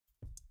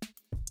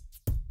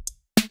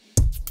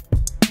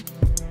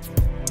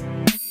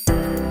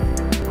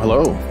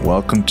Hello,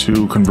 welcome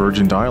to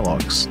Convergent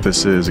Dialogues.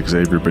 This is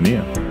Xavier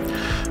Bonilla.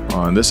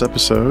 On this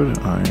episode,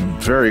 I'm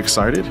very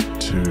excited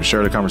to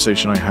share the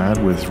conversation I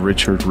had with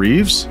Richard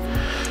Reeves.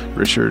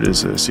 Richard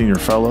is a senior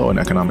fellow in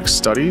economic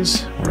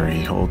studies, where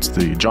he holds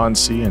the John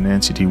C. and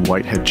Nancy D.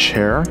 Whitehead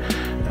Chair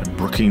at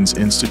Brookings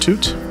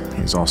Institute.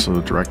 He's also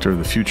the director of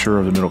the Future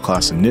of the Middle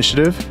Class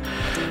Initiative,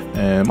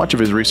 and much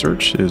of his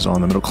research is on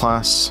the middle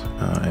class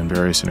and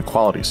various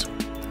inequalities.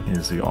 He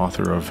is the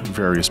author of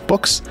various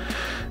books,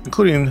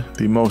 including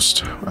the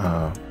most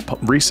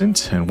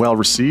recent and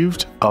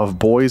well-received, Of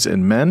Boys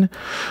and Men,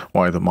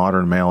 Why the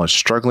Modern Male is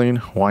Struggling,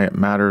 Why It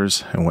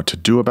Matters, and What to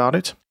Do About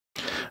It.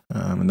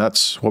 And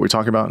that's what we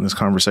talk about in this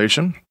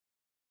conversation.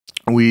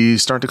 We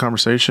start the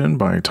conversation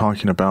by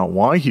talking about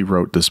why he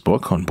wrote this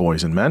book on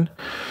boys and men.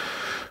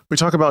 We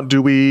talk about,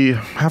 do we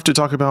have to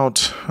talk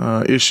about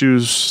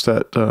issues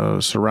that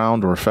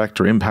surround or affect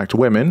or impact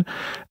women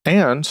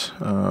and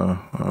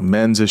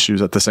men's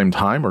issues at the same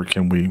time, or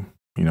can we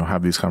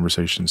have these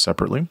conversations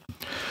separately?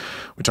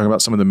 We talk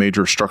about some of the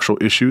major structural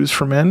issues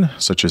for men,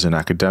 such as in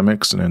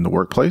academics and in the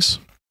workplace.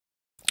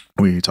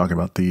 We talk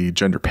about the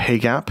gender pay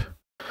gap.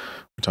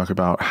 We talk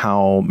about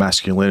how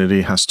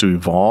masculinity has to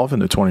evolve in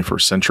the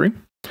 21st century.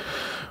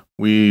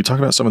 We talk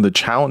about some of the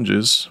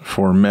challenges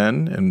for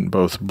men in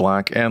both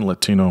Black and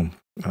Latino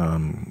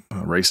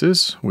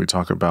races. We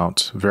talk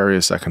about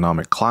various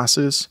economic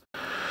classes.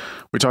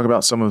 We talk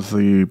about some of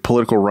the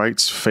political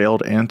right's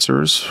failed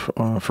answers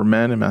for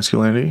men and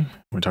masculinity.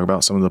 We talk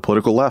about some of the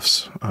political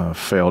left's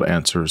failed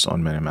answers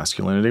on men and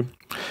masculinity.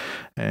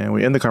 And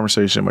we end the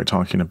conversation by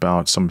talking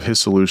about some of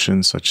his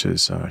solutions, such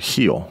as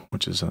HEAL,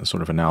 which is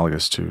sort of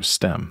analogous to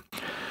STEM.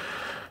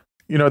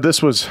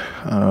 This was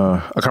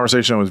a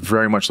conversation I was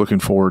very much looking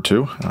forward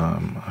to.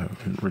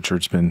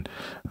 Richard's been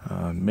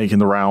making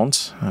the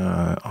rounds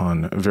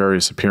on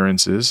various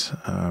appearances,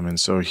 and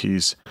so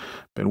he's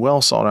been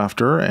well sought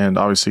after, and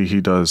obviously he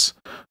does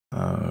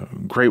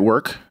great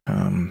work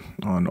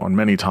on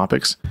many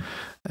topics.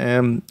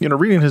 And,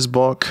 reading his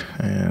book,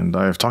 and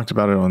I've talked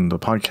about it on the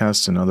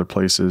podcast and other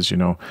places,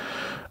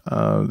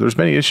 there's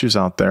many issues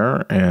out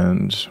there,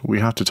 and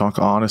we have to talk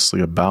honestly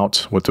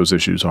about what those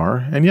issues are.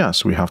 And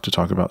yes, we have to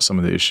talk about some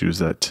of the issues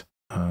that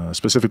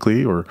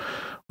specifically or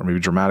maybe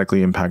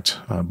dramatically impact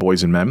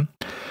boys and men.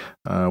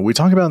 We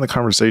talk about it in the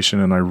conversation,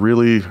 and I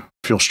really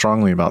feel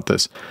strongly about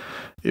this.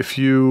 If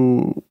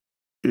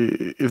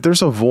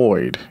there's a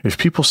void, if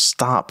people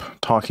stop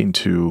talking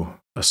to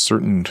a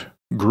certain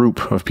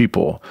group of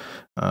people,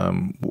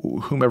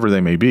 whomever they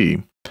may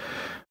be,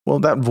 well,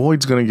 that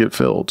void's going to get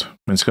filled.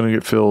 And it's going to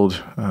get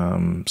filled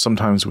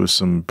sometimes with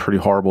some pretty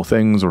horrible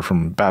things, or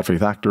from bad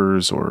faith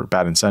actors or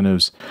bad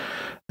incentives.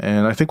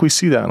 And I think we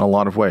see that in a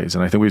lot of ways.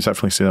 And I think we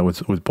definitely see that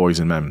with boys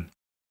and men.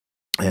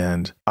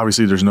 And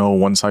obviously there's no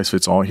one size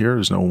fits all here.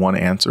 There's no one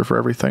answer for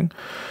everything.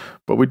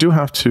 But we do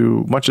have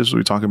to, much as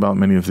we talk about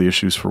many of the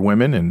issues for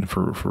women and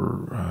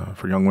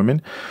for young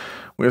women,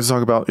 we have to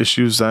talk about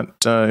issues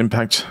that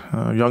impact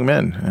young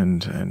men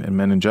and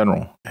men in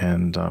general.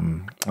 And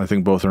I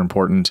think both are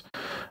important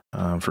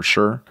for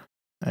sure.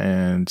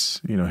 And,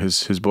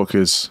 his book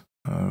is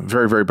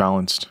very, very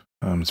balanced.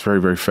 It's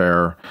very, very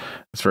fair.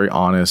 It's very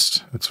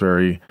honest. It's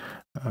very,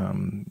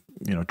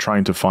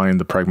 trying to find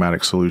the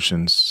pragmatic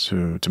solutions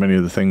to many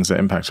of the things that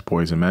impact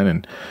boys and men.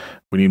 And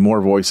we need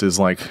more voices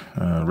like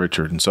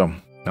Richard. And so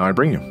now I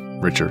bring you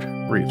Richard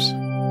Reeves.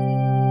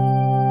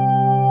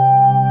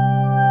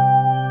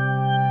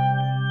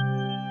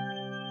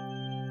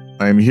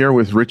 I'm here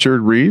with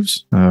Richard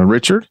Reeves.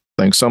 Richard,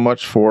 thanks so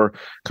much for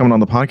coming on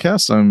the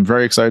podcast. I'm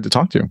very excited to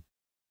talk to you.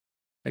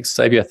 Thanks,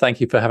 Xavier.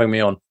 Thank you for having me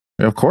on.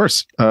 Of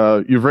course.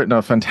 You've written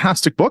a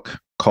fantastic book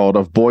called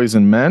Of Boys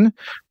and Men,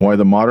 Why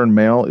the Modern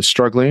Male is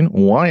Struggling,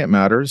 Why It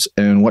Matters,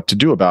 and What to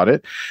Do About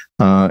It.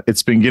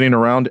 It's been getting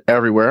around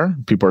everywhere.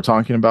 People are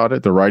talking about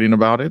it. They're writing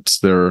about it.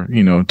 They're,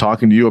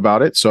 talking to you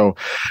about it. So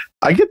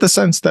I get the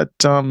sense that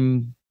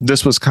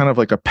this was kind of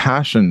like a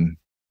passion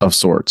of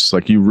sorts.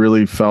 Like, you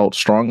really felt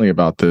strongly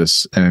about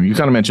this, and you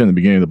kind of mentioned in the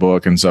beginning of the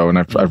book, and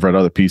I've read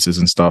other pieces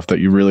and stuff that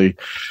you really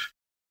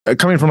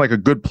coming from like a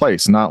good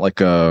place, not like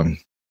a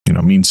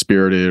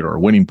mean-spirited or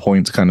winning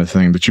points kind of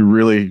thing, but you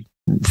really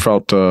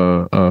felt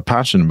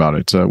passionate about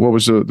it. What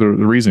was the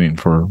reasoning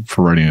for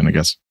writing it, I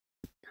guess?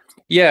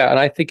 Yeah, and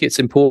I think it's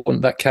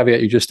important, that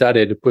caveat you just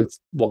added, with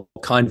what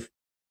kind of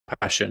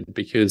passion,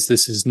 because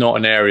this is not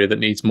an area that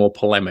needs more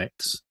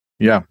polemics.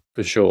 Yeah,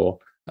 for sure.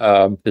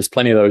 There's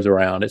plenty of those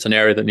around. It's an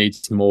area that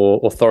needs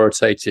more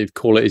authoritative,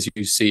 call it as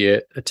you see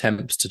it,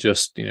 attempts to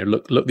just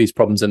look these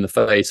problems in the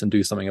face and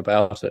do something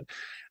about it.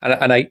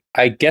 And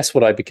I guess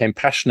what I became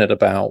passionate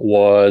about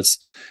was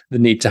the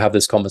need to have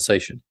this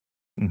conversation,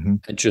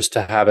 and just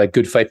to have a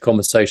good faith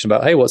conversation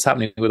about, hey, what's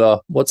happening with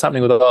our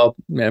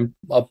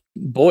our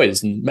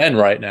boys and men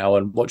right now,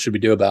 and what should we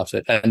do about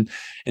it? And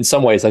in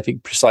some ways, I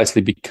think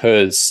precisely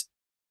because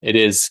it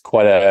is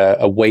quite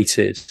a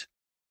weighted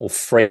or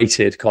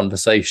freighted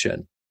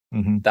conversation,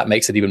 that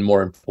makes it even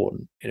more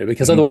important,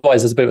 because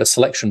otherwise there's a bit of a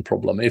selection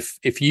problem.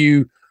 If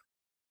you're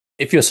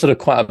sort of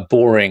quite a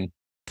boring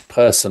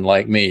person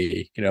like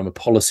me, I'm a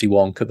policy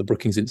wonk at the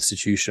Brookings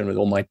Institution with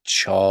all my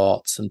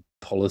charts and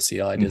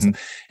policy ideas.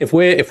 If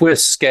we're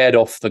scared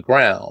off the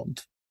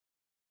ground,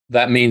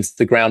 that means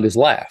the ground is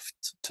left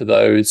to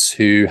those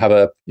who have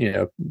a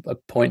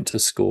point to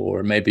score,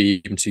 or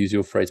maybe, even to use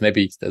your phrase,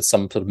 maybe there's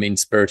some sort of mean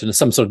spirit and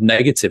some sort of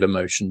negative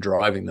emotion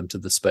driving them to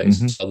the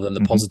space rather than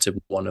the positive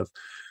one of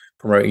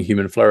promoting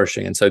human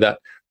flourishing. And so that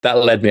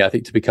led me, I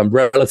think, to become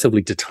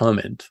relatively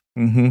determined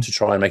to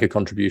try and make a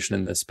contribution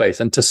in this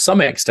space, and to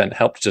some extent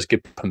help to just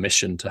give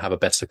permission to have a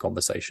better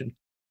conversation.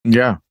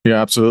 Yeah,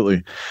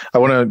 absolutely. I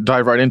want to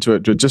dive right into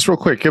it. Just real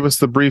quick, give us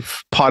the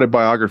brief potted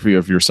biography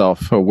of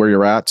yourself, where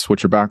you're at,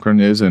 what your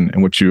background is, and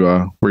what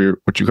you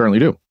currently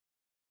do.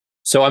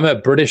 So I'm a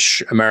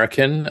British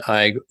American.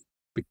 I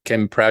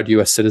became a proud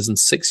US citizen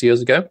 6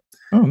 years ago.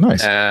 Oh,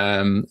 nice.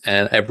 And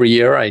every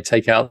year I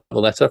take out a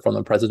letter from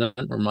the president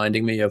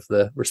reminding me of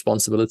the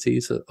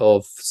responsibilities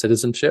of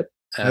citizenship.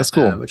 That's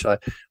cool.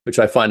 Which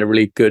I find a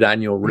really good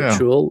annual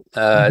ritual.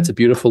 It's a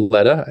beautiful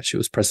letter. Actually, it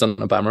was President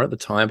Obama at the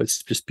time, but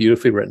it's just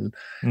beautifully written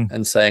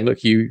and saying,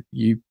 look, you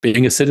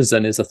being a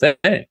citizen is a thing,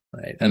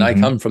 right? And I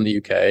come from the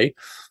UK,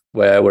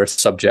 where we're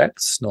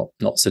subjects,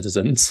 not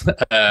citizens.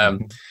 I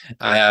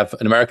have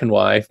an American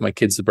wife. My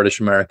kids are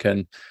British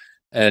American,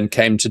 and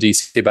came to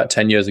DC about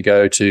 10 years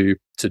ago to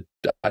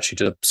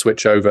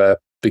switch over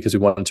because we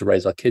wanted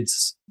to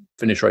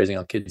finish raising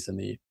our kids in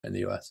the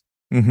US.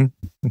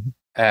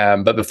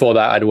 But before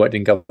that, I'd worked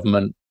in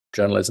government,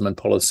 journalism and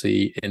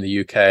policy in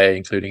the UK,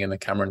 including in the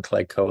Cameron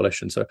Clegg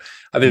Coalition. So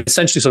I've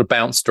essentially sort of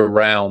bounced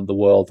around the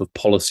world of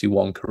policy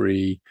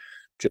wonkery,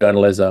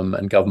 journalism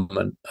and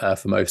government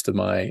for most of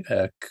my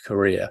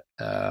career.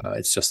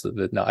 It's just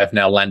that I've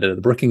now landed at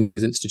the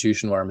Brookings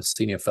Institution, where I'm a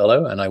senior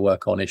fellow, and I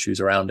work on issues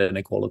around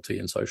inequality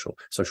and social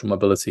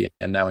mobility,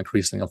 and now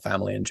increasingly on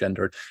family and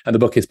gender. And the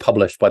book is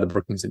published by the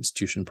Brookings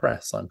Institution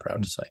Press, I'm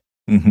proud to say.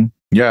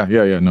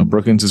 Yeah. No,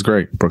 Brookings is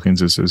great.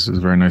 Brookings is a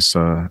very nice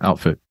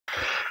outfit.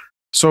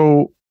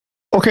 So,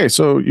 okay,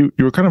 so you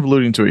were kind of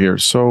alluding to it here.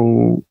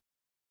 So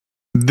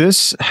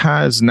this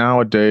has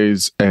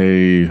nowadays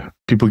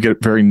people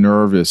get very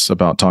nervous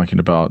about talking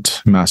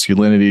about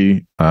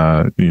masculinity,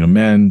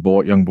 men,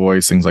 young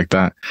boys, things like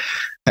that.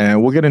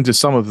 And we'll get into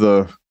some of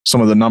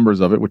the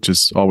numbers of it, which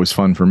is always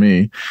fun for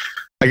me.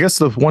 I guess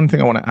the one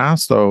thing I want to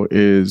ask though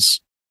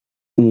is,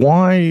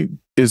 why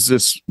is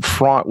this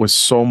fraught with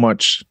so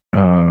much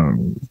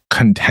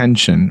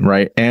contention,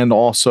 right? And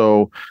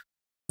also,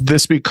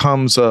 this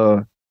becomes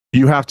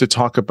you have to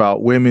talk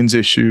about women's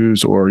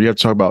issues, or you have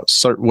to talk about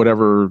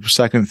whatever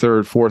second,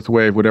 third, fourth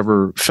wave,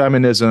 whatever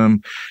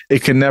feminism.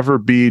 It can never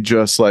be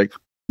just like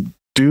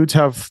dudes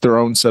have their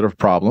own set of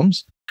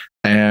problems,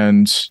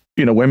 and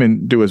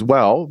women do as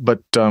well. But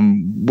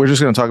we're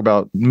just going to talk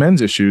about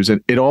men's issues,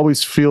 and it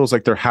always feels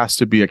like there has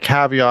to be a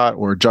caveat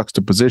or a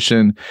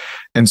juxtaposition.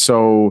 And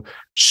so,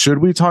 should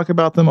we talk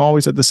about them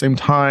always at the same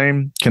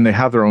time? Can they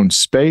have their own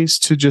space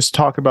to just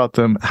talk about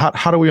them?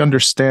 How do we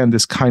understand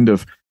this kind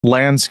of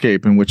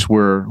landscape in which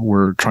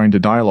we're trying to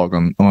dialogue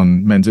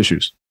on men's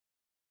issues?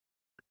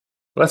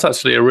 Well, that's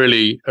actually a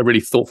really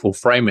thoughtful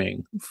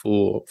framing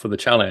for the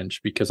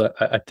challenge, because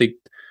I think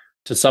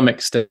to some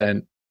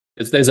extent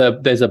there's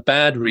a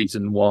bad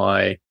reason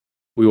why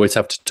we always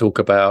have to talk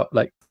about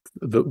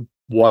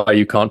why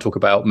you can't talk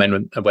about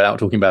men without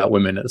talking about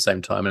women at the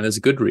same time. And there's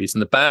a good reason.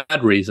 The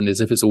bad reason is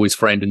if it's always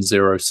framed in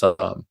zero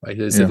sum, right?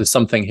 If there's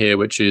something here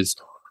which is,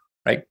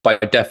 right, by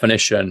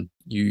definition,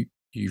 you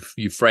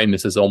frame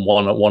this as on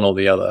one or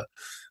the other.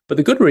 But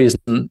the good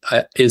reason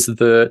is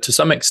that to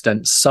some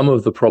extent, some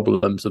of the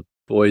problems of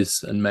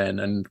boys and men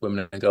and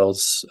women and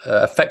girls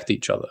affect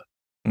each other.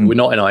 We're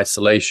not in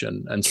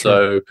isolation. And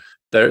so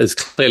there is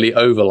clearly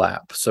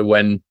overlap. So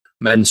when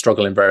men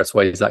struggle in various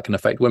ways, that can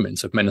affect women.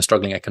 So if men are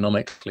struggling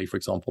economically, for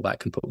example, that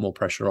can put more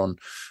pressure on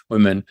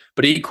women.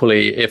 But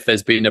equally, if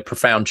there's been a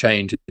profound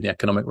change in the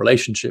economic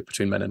relationship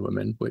between men and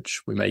women,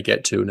 which we may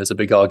get to, and there's a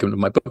big argument in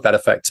my book, that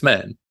affects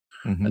men.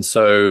 And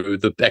so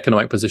the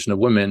economic position of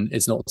women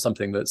is not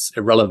something that's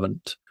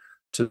irrelevant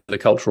to the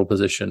cultural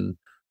position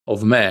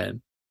of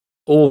men.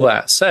 All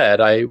that said,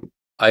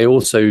 I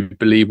also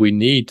believe we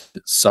need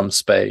some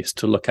space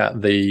to look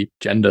at the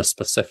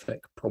gender-specific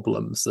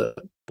problems that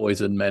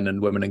boys and men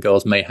and women and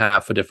girls may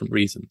have for different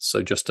reasons.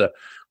 So just to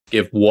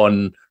give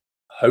one,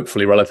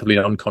 hopefully relatively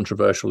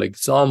uncontroversial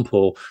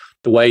example,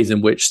 the ways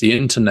in which the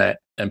internet,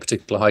 and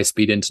particularly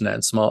high-speed internet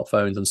and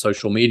smartphones and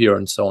social media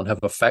and so on, have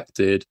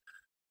affected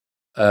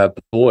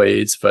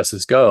boys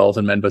versus girls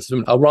and men versus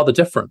women are rather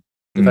different.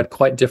 They've had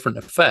quite different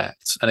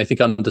effects. And I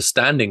think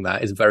understanding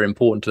that is very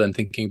important to then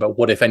thinking about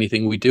what, if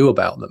anything, we do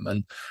about them.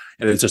 And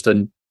there's just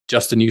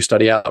a new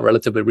study out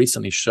relatively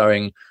recently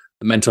showing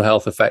the mental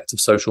health effects of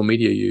social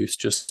media use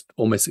just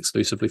almost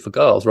exclusively for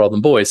girls rather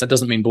than boys. That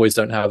doesn't mean boys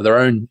don't have their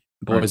own,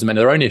 boys and men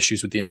have their own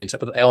issues with the internet,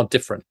 but they are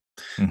different.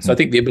 So I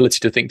think the ability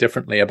to think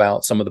differently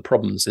about some of the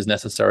problems is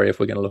necessary if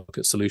we're going to look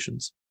at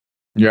solutions.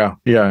 Yeah,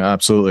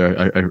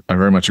 absolutely. I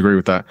very much agree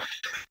with that.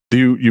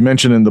 You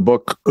mentioned in the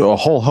book a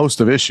whole host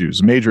of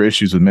issues, major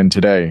issues with men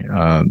today.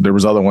 There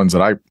was other ones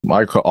that I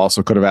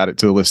also could have added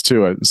to the list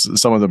too.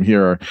 Some of them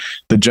here are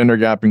the gender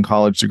gap in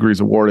college degrees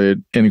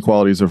awarded,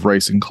 inequalities of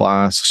race and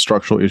class,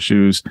 structural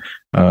issues,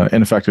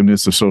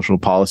 ineffectiveness of social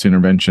policy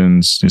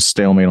interventions,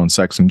 stalemate on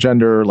sex and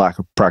gender, lack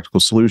of practical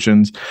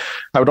solutions.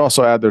 I would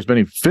also add there's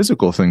many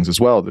physical things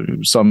as well.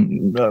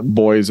 Some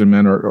boys and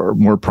men are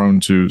more prone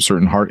to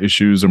certain heart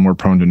issues and more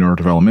prone to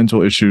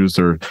neurodevelopmental issues.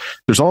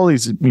 There's all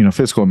these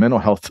physical and mental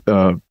health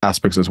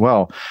aspects as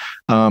well.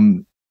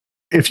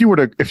 If you were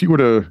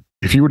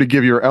to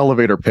give your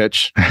elevator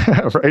pitch,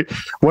 right?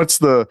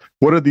 What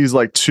are these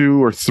like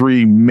 2 or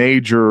 3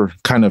 major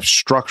kind of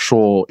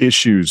structural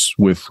issues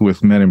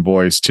with men and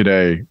boys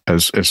today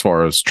as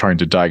far as trying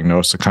to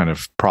diagnose a kind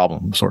of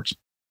problem of sorts?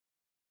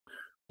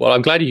 Well,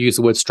 I'm glad you used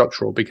the word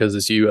structural, because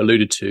as you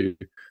alluded to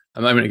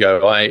a moment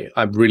ago,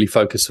 I really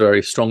focus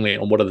very strongly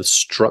on what are the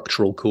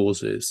structural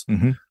causes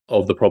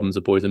of the problems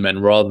of boys and men,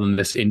 rather than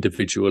this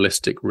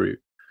individualistic route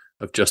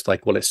of just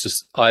like, well,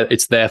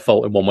 it's their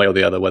fault in one way or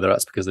the other, whether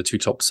that's because they're too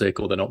toxic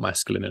or they're not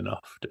masculine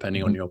enough,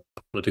 depending on your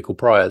political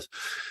priors.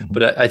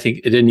 But I think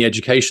in the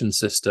education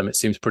system, it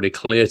seems pretty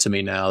clear to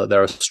me now that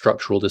there are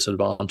structural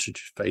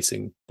disadvantages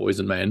facing boys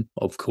and men.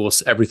 Of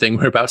course, everything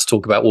we're about to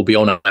talk about will be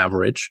on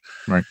average.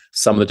 Right.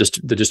 Some of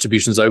the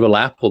distributions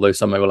overlap, although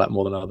some overlap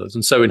more than others.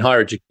 And so in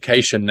higher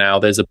education now,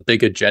 there's a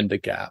bigger gender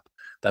gap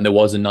than there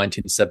was in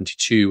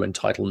 1972 when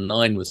Title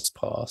IX was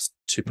passed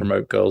to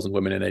promote girls and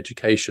women in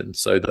education.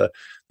 So the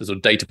sort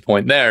of data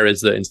point there is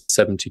that in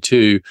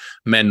 72,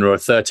 men were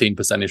 13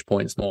 percentage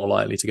points more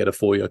likely to get a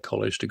 4-year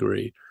college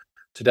degree.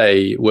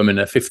 Today, women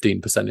are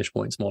 15 percentage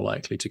points more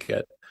likely to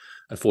get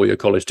a 4-year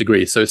college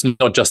degree. So it's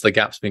not just the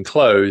gap's been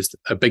closed,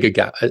 a bigger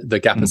gap, the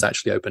gap has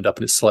actually opened up,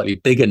 and it's slightly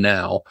bigger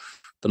now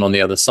than on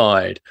the other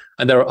side.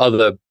 And there are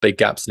other big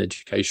gaps in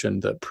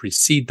education that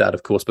precede that,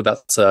 of course, but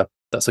that's a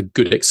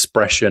good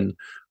expression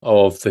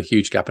of the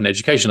huge gap in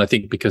education, I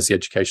think, because the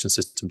education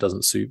system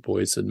doesn't suit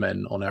boys and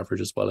men on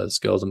average as well as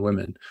girls and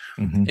women.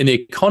 In the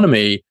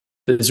economy,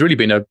 there's really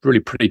been a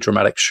pretty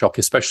dramatic shock,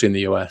 especially in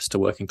the US, to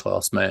working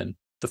class men.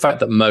 The fact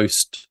that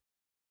most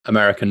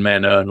American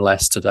men earn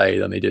less today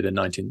than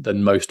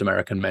than most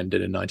American men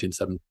did in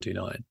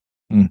 1979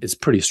 is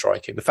pretty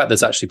striking. The fact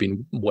there's actually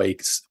been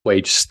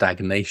wage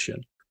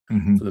stagnation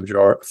for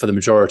the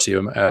majority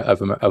of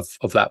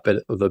that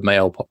bit of the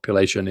male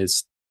population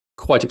is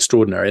quite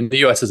extraordinary. And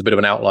the US is a bit of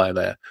an outlier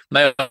there.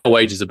 Male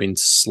wages have been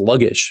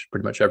sluggish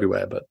pretty much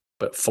everywhere, but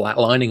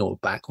flatlining or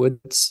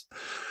backwards.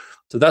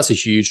 So that's a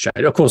huge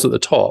change. Of course, at the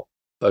top,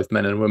 both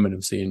men and women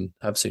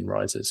have seen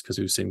rises because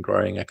we've seen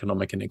growing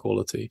economic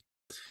inequality.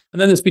 And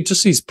then there's been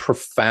just these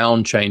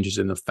profound changes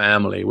in the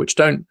family, which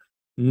don't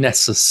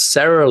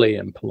necessarily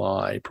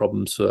imply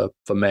problems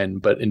for men,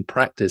 but in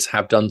practice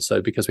have done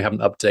so because we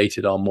haven't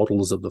updated our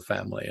models of the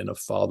family and of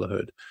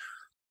fatherhood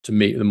to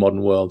meet the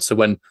modern world. So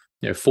when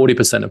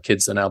 40% of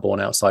kids are now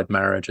born outside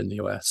marriage in the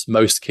US,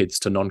 most kids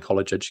to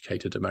non-college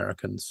educated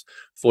Americans,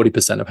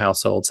 40% of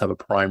households have a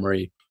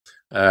primary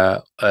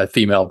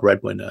female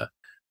breadwinner,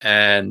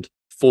 and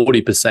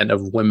 40%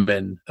 of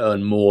women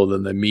earn more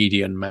than the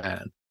median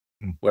man,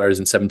 whereas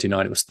in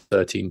 79 it was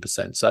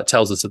 13%. So that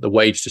tells us that the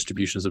wage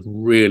distributions have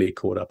really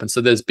caught up. And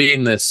so there's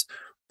been this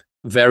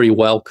very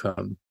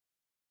welcome,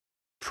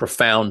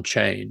 profound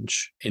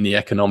change in the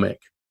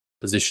economic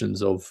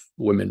positions of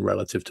women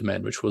relative to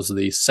men, which was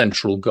the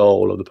central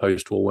goal of the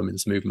post-war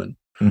women's movement.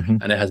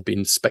 And it has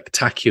been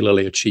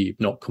spectacularly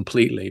achieved, not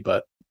completely,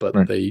 but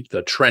right.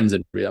 the trends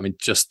in,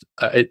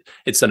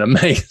 it's an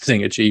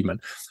amazing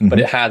achievement.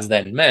 But it has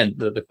then meant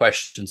that the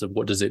questions of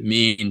what does it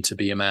mean to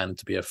be a man and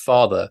to be a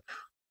father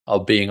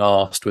are being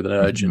asked with an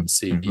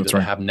urgency that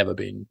they have never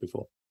been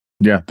before.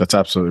 Yeah, that's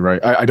absolutely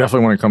right. I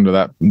definitely want to come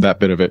to that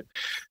bit of it.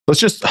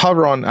 Let's just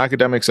hover on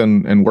academics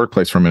and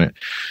workplace for a minute.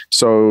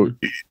 So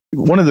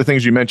one of the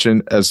things you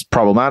mentioned as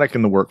problematic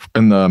in the work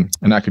in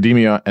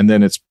academia, and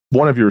then it's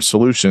one of your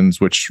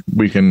solutions, which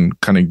we can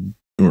kind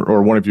of,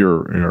 or one of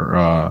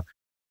your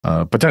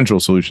potential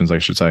solutions, I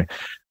should say,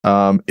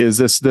 is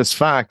this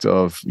fact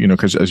of,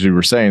 because as you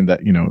were saying that,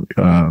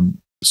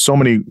 so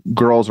many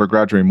girls are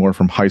graduating more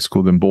from high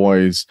school than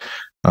boys.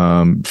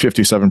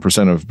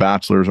 57% of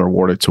bachelors are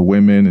awarded to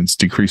women, and it's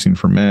decreasing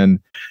for men.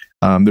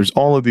 There's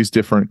all of these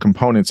different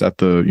components at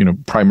the,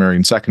 primary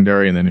and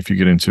secondary. And then if you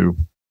get into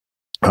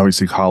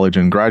obviously college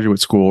and graduate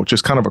school,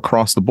 just kind of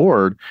across the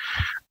board,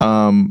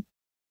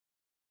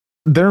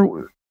 there,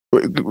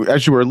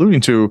 as you were alluding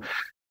to,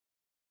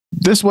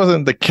 this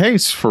wasn't the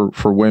case for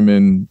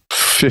women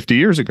 50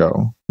 years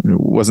ago. It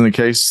wasn't the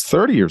case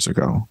 30 years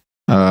ago,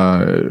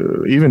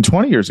 even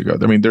 20 years ago.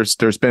 I mean,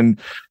 there's been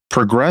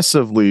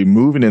progressively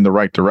moving in the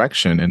right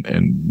direction.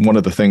 And one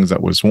of the things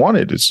that was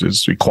wanted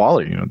is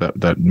equality,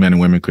 that men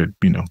and women could,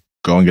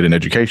 go and get an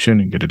education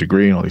and get a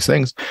degree and all these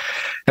things.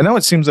 And now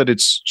it seems that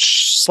it's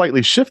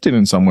slightly shifted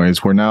in some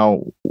ways, where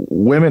now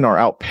women are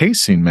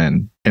outpacing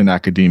men in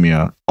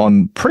academia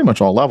on pretty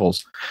much all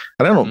levels.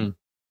 And I don't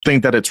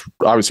think that it's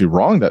obviously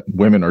wrong that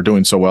women are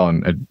doing so well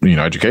in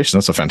education.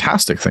 That's a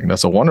fantastic thing.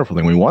 That's a wonderful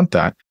thing. We want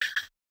that.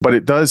 but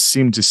it does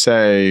seem to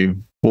say,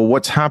 well,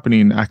 what's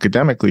happening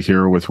academically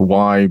here with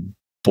why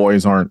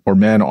boys aren't, or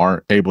men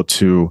aren't able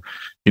to,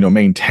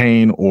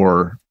 maintain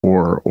or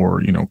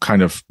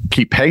kind of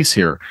keep pace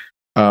here.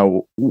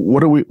 What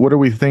do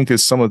we think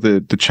is some of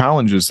the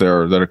challenges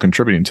there that are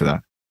contributing to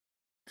that?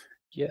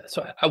 Yeah.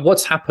 So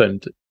what's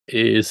happened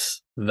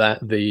is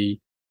that the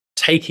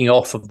taking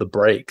off of the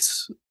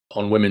brakes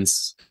on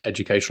women's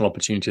educational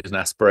opportunities and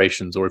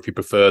aspirations, or if you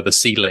prefer, the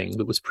ceiling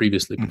that was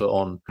previously put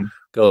on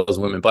girls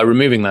and women, by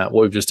removing that,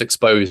 what we've just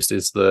exposed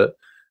is that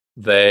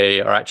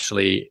they are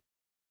actually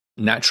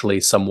naturally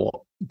somewhat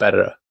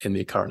better in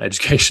the current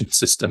education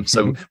system.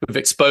 So we've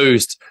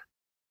exposed,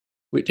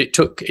 it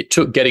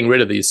took getting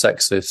rid of these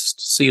sexist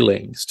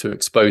ceilings to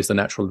expose the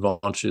natural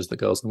advantages that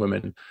girls and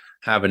women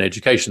have in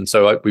education.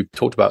 So we've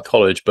talked about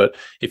college, but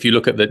if you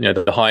look at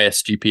the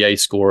highest GPA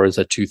scorers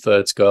are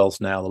 2/3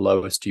 girls now. The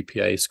lowest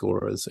GPA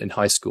scorers in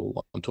high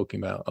school, I'm talking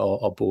about,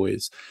 are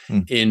boys.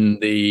 In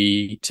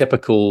the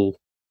typical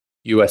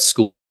US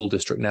school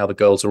district now, the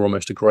girls are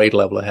almost a grade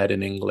level ahead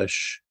in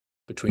English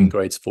between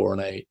grades 4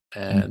 and 8,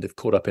 and they've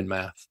caught up in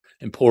math.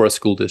 In poorer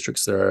school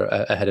districts, they're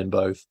ahead in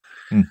both.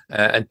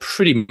 And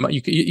pretty much,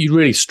 you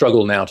really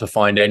struggle now to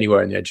find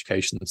anywhere in the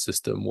education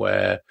system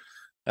where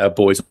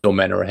boys or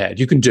men are ahead.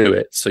 You can do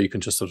it, so you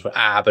can just sort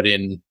of but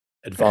in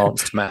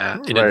advanced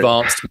math,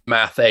 advanced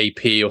math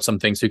AP or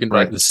something, so you can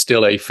there's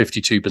still a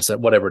 52%,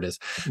 whatever it is.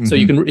 So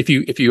you can, if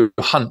you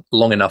hunt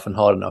long enough and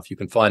hard enough, you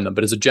can find them.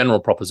 But as a general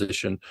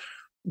proposition,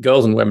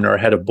 girls and women are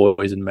ahead of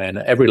boys and men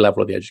at every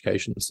level of the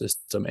education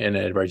system, in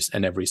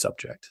every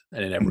subject,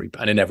 and in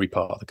every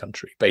part of the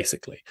country,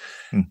 basically,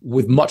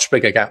 with much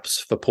bigger gaps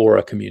for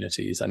poorer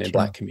communities and in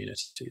Black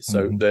communities.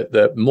 So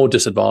the more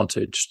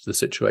disadvantaged the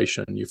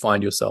situation you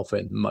find yourself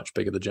in, much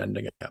bigger the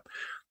gender gap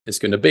is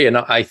going to be. And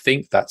I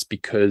think that's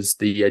because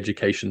the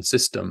education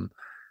system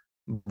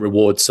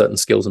rewards certain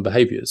skills and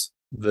behaviors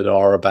that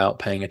are about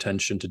paying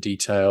attention to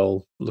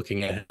detail,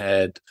 looking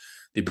ahead,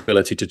 the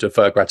ability to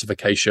defer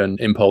gratification,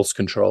 impulse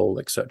control,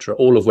 etc.,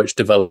 all of which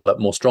develop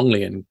more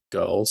strongly in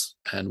girls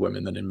and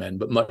women than in men.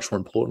 But much more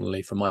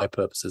importantly, for my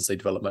purposes, they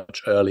develop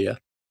much earlier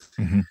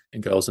in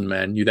girls and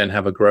men. You then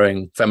have a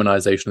growing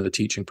feminization of the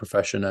teaching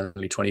profession.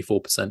 Only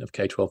 24% of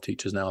K-12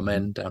 teachers now are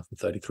men, down from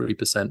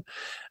 33%.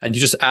 And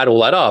you just add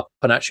all that up,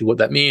 and actually what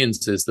that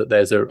means is that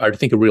there's I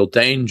think, a real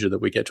danger that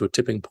we get to a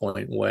tipping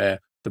point where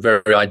the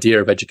very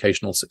idea of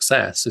educational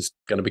success is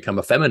going to become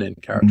a feminine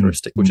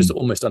characteristic, which is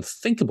almost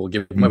unthinkable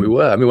given where we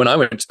were. I mean, when I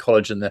went to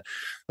college in the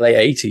late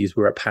 80s,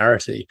 we were at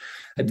parity,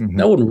 and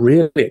no one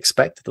really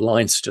expected the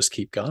lines to just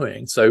keep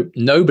going. So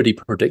nobody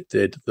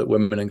predicted that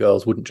women and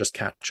girls wouldn't just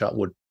catch up,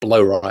 would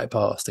blow right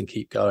past and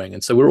keep going.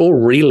 And so we're all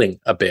reeling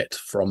a bit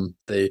from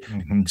the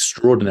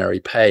extraordinary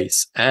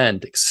pace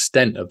and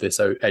extent of this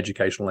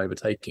educational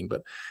overtaking.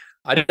 But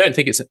I don't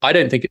think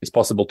it's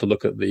possible to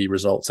look at the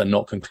results and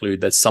not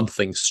conclude there's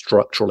something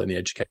structural in the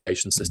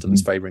education system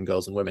that's favoring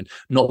girls and women,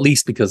 not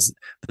least because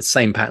the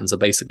same patterns are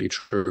basically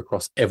true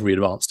across every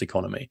advanced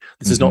economy.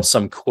 This is not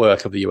some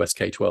quirk of the US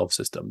K-12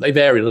 system. They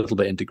vary a little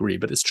bit in degree,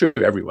 but it's true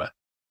everywhere.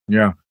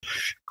 Yeah.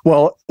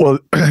 Well,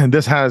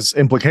 this has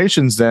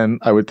implications then,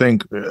 I would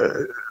think,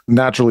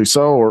 naturally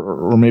so,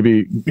 or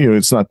maybe,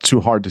 it's not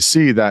too hard to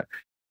see that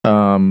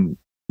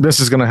this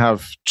is going to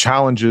have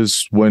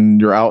challenges when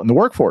you're out in the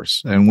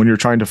workforce and when you're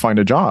trying to find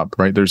a job,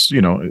 right? There's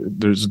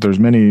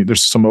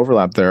some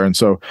overlap there. And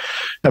so,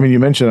 I mean, you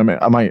mentioned,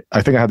 I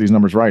think I have these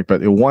numbers right,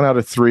 but 1 out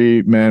of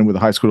 3 men with a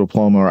high school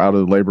diploma are out of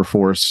the labor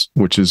force,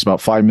 which is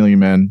about 5 million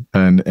men,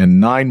 and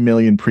 9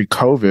 million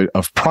pre-COVID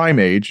of prime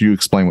age. You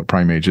explain what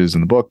prime age is in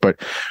the book, but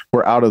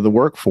we're out of the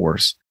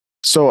workforce.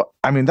 So,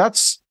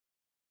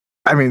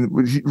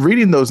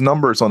 reading those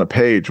numbers on a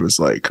page was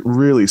like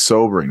really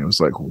sobering. It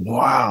was like,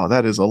 wow,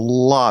 that is a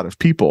lot of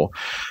people.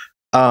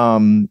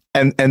 And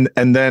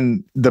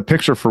then the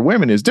picture for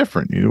women is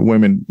different.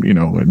 Women,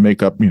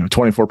 make up,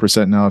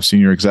 24% now of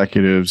senior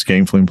executives,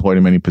 gainfully employed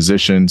in many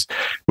positions.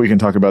 We can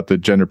talk about the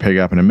gender pay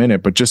gap in a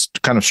minute, but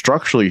just kind of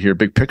structurally here,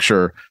 big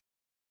picture,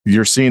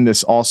 you're seeing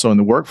this also in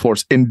the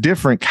workforce in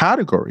different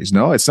categories.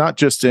 No, it's not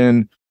just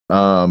in,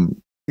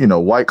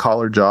 white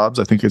collar jobs.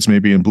 I think it's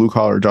maybe in blue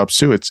collar jobs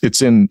too.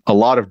 It's in a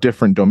lot of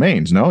different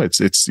domains. No,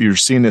 it's you're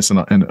seeing this in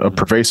a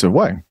pervasive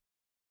way.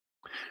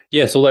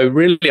 Yes, although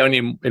really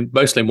only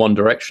mostly in one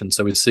direction.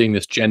 So we're seeing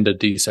this gender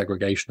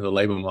desegregation of the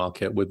labor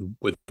market with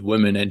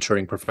women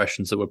entering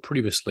professions that were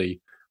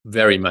previously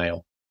very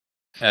male,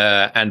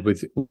 and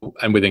with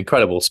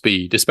incredible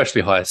speed,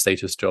 especially higher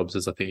status jobs,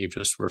 as I think you've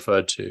just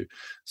referred to.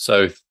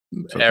 So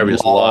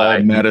areas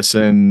like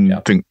medicine,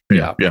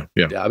 yeah.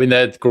 I mean,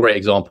 they're great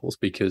examples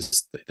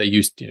because they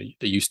used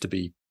to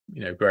be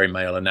very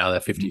male, and now they're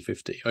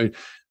 50-50.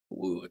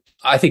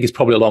 I think it's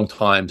probably a long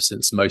time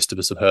since most of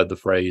us have heard the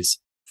phrase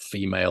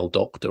female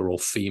doctor or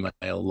female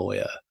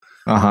lawyer,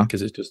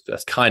 because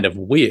that's kind of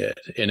weird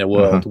in a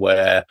world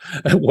where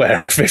half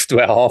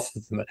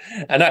of them,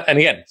 and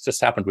again, it's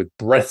just happened with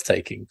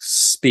breathtaking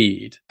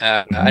speed,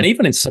 and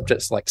even in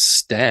subjects like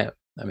STEM.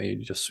 I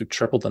mean, just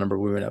tripled the number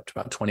of women up to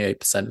about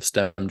 28% of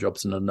STEM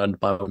jobs and done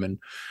by women.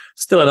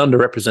 Still an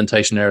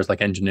underrepresentation in areas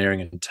like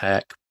engineering and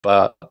tech,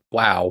 but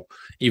wow,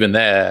 even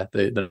there,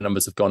 the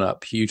numbers have gone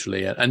up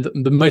hugely. And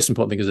the most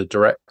important thing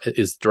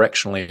is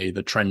directionally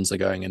the trends are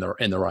going in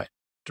the right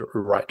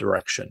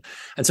direction.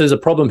 And so there's a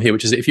problem here,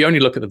 which is if you only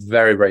look at the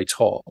very, very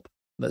top,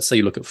 let's say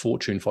you look at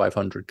Fortune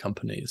 500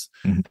 companies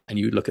and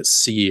you look at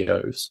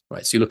CEOs,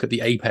 right? So you look at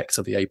the apex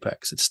of the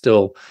apex, it's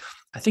still,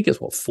 I think it's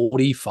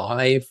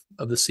 45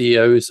 of the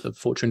CEOs of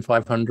Fortune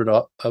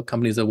 500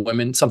 companies are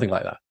women, something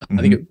like that.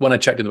 I think when I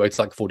checked it, it's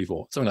like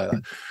 44, something like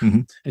that.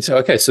 And so,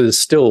 okay, so there's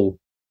still,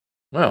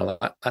 well,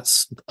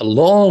 that's a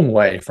long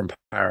way from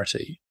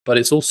parity, but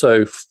it's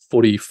also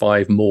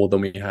 45 more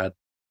than we had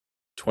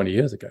 20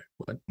 years ago,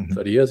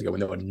 30 years ago when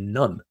there were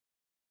none.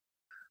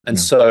 And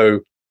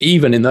so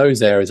even in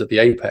those areas at the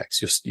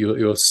apex,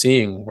 you're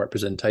seeing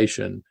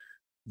representation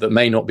that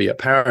may not be at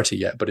parity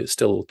yet, but it's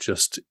still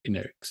just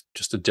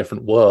a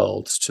different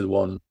world to the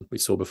one we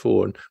saw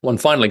before. And one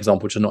final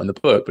example, which is not in the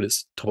book, but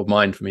it's top of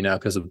mind for me now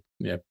because of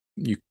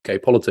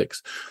UK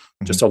politics.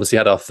 Just obviously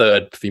had our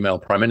third female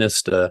prime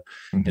minister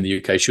in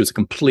the UK. She was a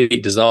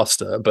complete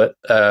disaster, but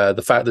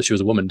the fact that she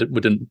was a woman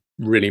didn't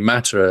really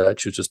matter.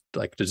 She was just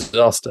like a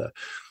disaster.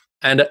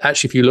 And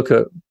actually, if you look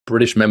at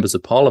British members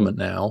of parliament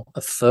now,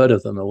 a third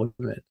of them are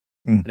women.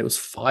 And it was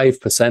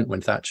 5%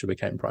 when Thatcher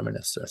became prime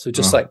minister. So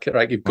just like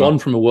you've gone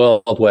from a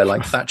world where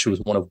like Thatcher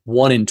was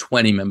one in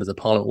 20 members of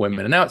parliament women,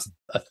 and now it's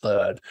a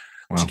third,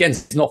 which again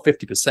is not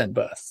 50%,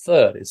 but a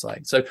third is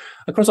like. So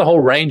across a whole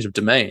range of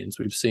domains,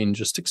 we've seen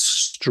just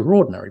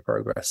extraordinary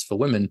progress for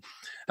women.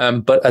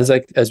 But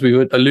as we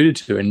alluded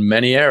to, in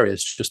many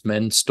areas, just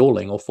men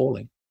stalling or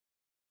falling.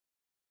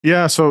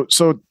 Yeah. So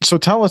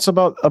tell us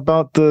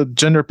about the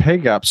gender pay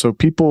gap. So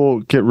people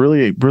get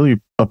really,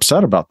 really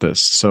upset about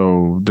this.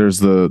 So there's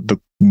the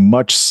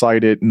much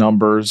cited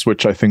numbers,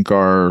 which I think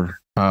are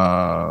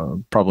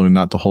probably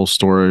not the whole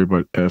story,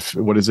 but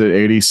what is it,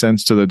 80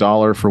 cents to the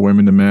dollar for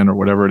women to men or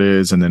whatever it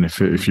is. And then if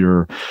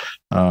you're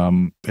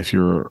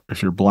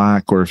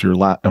black, or if you're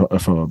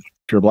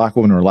a black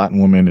woman or a Latin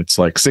woman, it's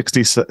like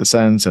 60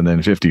 cents and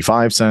then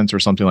 55 cents or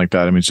something like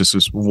that. I mean, it's just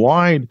this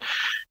wide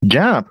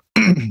gap.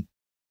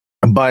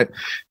 But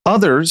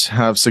others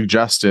have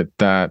suggested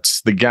that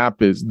the gap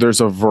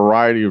there's a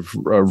variety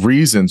of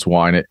reasons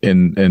why,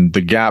 and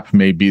the gap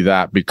may be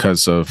that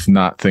because of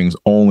not things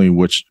only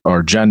which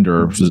are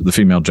gender, the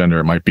female gender,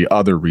 it might be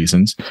other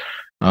reasons.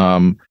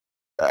 I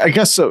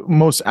guess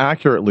most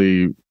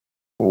accurately,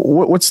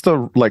 what's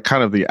the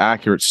kind of the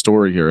accurate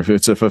story here? If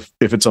it's a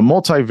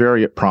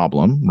multivariate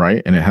problem,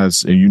 right, and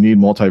you need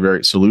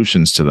multivariate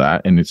solutions to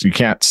that, and you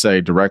can't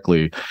say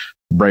directly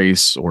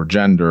race or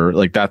gender,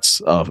 like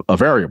that's a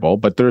variable,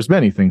 but there's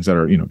many things that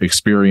are,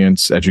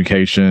 experience,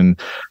 education,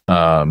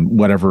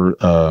 whatever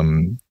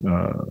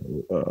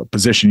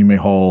position you may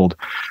hold,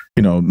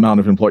 amount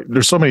of employee.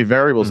 There's so many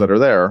variables that are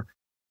there.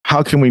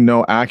 How can we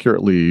know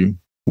accurately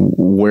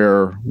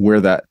where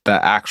that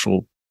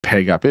actual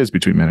pay gap is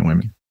between men and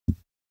women?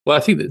 Well, I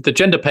think the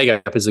gender pay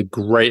gap is a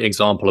great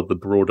example of the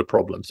broader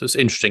problem. So it's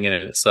interesting in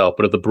itself,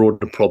 but of the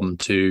broader problem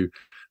to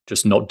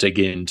just not dig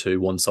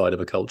into one side of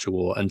a culture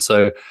war. And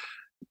so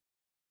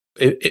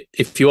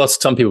if you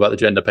ask some people about the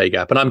gender pay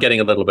gap, and I'm getting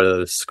a little bit of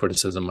this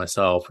criticism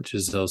myself, which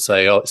is they'll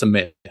say, oh, it's a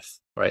myth,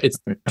 right?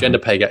 Gender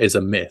pay gap is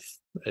a myth.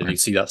 And you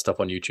see that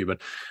stuff on YouTube.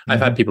 And I've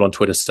had people on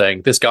Twitter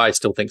saying, this guy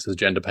still thinks there's a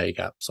gender pay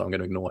gap, so I'm going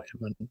to ignore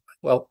him. And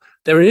well,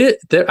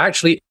 there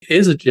actually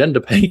is a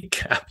gender pay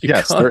gap.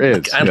 There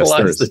is.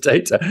 Analyze the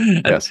data.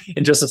 And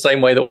in just the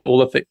same way that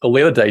all the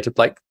other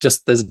data,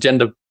 there's a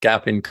gender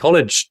gap in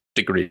college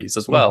degrees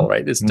as well,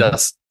 right? It's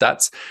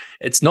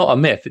it's not a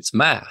myth, it's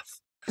math.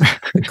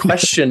 The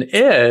question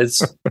is,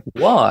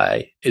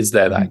 why is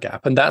there that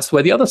gap? And that's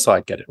where the other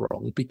side get it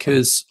wrong,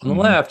 because on the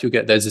left,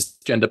 there's this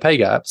gender pay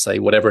gap, say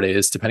whatever it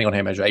is, depending on how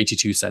you measure,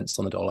 82 cents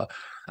on the dollar.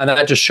 And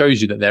that just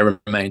shows you that there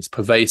remains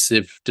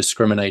pervasive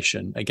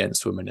discrimination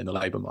against women in the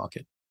labor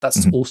market.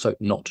 That's also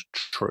not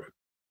true.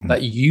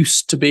 That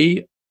used to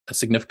be a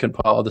significant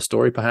part of the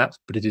story, perhaps,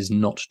 but it is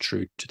not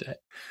true today.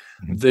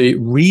 The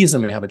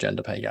reason we have a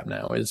gender pay gap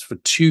now is for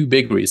two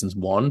big reasons.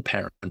 One,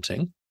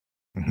 parenting.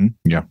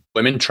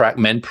 Women track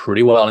men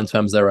pretty well in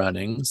terms of their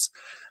earnings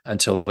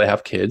until they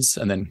have kids,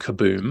 and then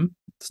kaboom,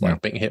 it's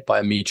like being hit by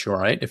a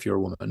meteorite if you're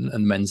a woman,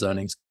 and men's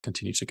earnings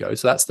continue to go.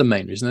 So that's the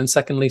main reason. And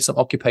secondly, some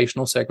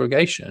occupational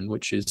segregation,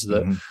 which is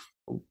that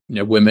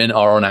women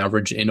are on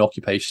average in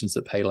occupations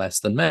that pay less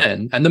than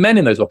men, and the men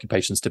in those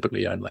occupations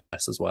typically earn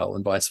less as well,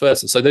 and vice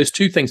versa. So those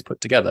two things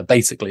put together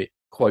basically,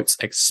 quotes,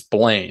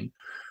 explain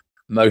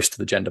most of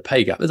the gender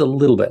pay gap. There's a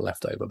little bit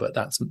left over, but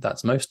that's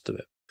most of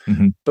it.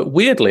 But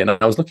weirdly, and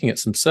I was looking at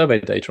some survey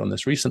data on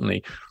this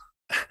recently,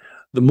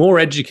 the more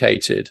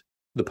educated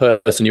the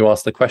person you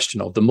ask the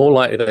question of, the more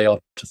likely they are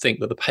to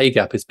think that the pay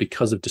gap is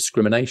because of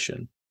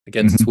discrimination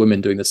against women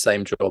doing the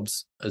same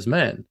jobs as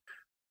men.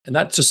 And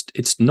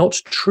it's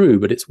not true,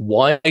 but it's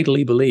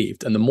widely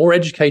believed. And the more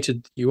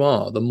educated you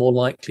are, the more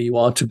likely you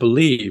are to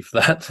believe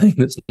that thing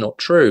that's not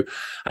true.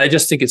 And I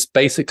just think it's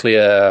basically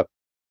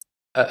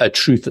a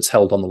truth that's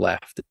held on the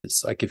left.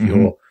 It's like if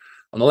you're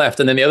on the left.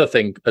 And then the other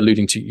thing,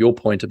 alluding to your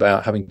point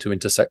about having to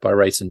intersect by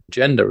race and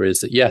gender, is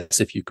that yes,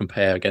 if you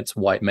compare against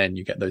white men,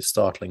 you get those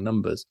startling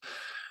numbers.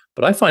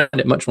 But I find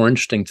it much more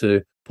interesting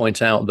to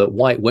point out that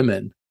white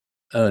women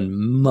earn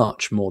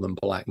much more than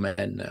black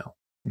men now.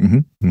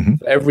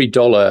 For every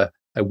dollar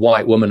a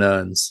white woman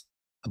earns,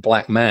 a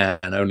black man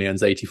only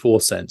earns 84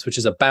 cents, which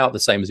is about the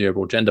same as the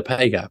overall gender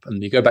pay gap.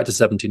 And you go back to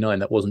 79,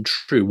 that wasn't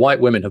true.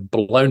 White women have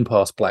blown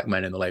past black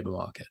men in the labor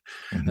market.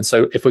 And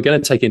so if we're going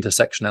to take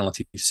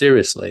intersectionality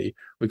seriously,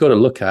 we've got to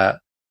look at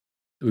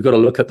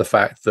the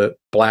fact that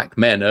black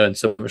men earn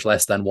so much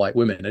less than white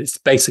women. And it's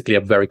basically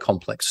a very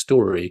complex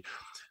story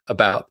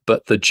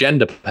but the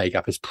gender pay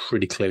gap is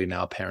pretty clearly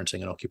now a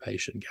parenting and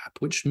occupation gap,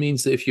 which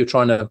means that if you're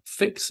trying to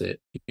fix it,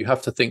 you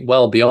have to think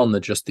well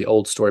beyond just the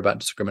old story about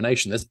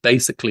discrimination. There's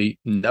basically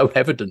no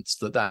evidence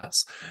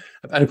that's,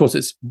 and of course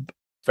it's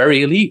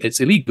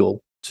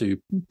illegal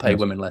to pay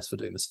women less for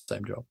doing the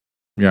same job.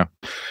 Yeah,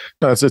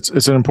 no,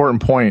 it's an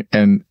important point,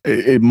 and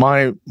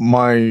my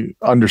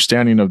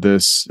understanding of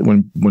this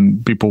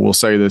when people will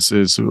say this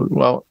is,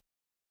 well,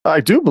 I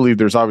do believe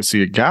there's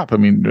obviously a gap. I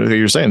mean,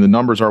 you're saying the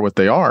numbers are what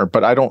they are,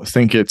 but I don't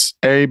think it's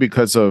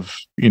because of,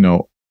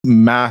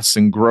 mass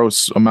and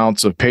gross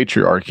amounts of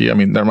patriarchy. I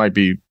mean, there might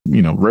be,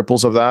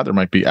 ripples of that. There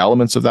might be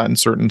elements of that in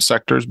certain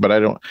sectors, but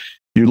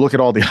you look at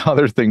all the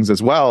other things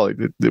as well.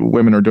 The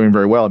women are doing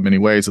very well in many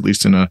ways, at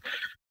least in a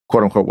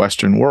quote unquote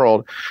Western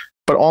world.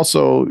 But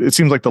also, it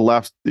seems like the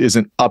left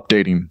isn't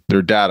updating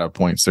their data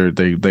points.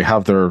 They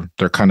have their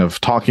kind of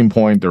talking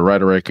point, their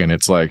rhetoric, and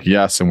it's like,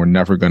 yes, and we're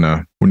never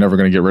gonna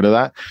get rid of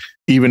that,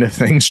 even if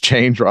things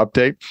change or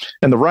update.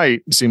 And the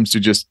right seems to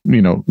just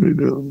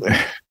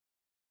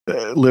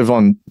live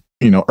on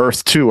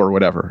Earth 2 or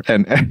whatever,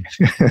 and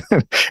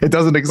it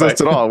doesn't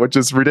exist at all, which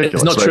is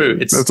ridiculous. It's not true.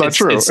 It's not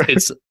true.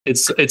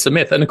 It's a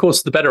myth. And of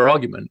course, the better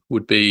argument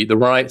would be the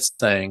right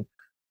saying,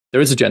 there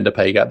is a gender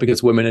pay gap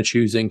because women are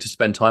choosing to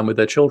spend time with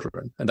their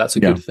children, and that's a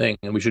good thing,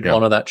 and we should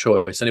honor that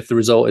choice. And if the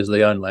result is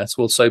they earn less,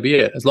 well, so be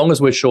it. As long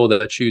as we're sure that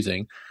they're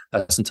choosing,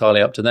 that's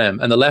entirely up to them.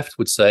 And the left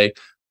would say,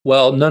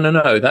 well,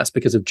 no, that's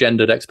because of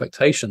gendered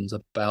expectations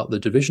about the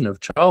division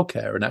of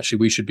childcare, and actually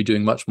we should be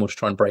doing much more to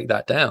try and break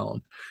that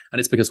down. And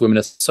it's because women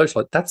are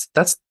socialized.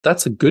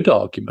 That's a good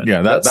argument.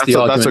 Yeah, that's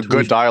a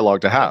good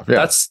dialogue to have.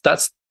 Yeah,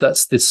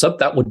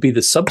 that would be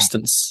the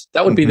substance.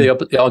 That would be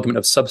the argument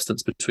of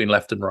substance between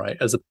left and right,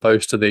 as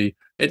opposed to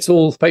it's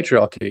all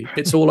patriarchy,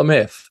 it's all a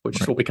myth, which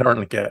is what we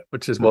currently get,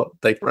 which is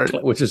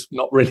which is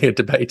not really a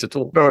debate at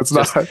all. No, it's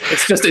not.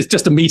 It's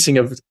just a meeting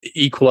of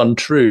equal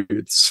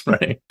untruths,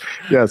 right?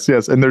 Yes,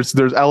 and there's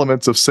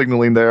elements of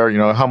signaling there.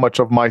 How much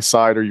of my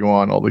side are you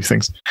on? All these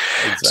things.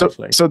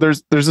 Exactly. So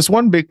there's this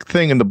one big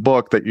thing in the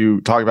book that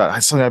you talk about.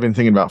 It's something I've been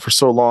thinking about for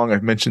so long.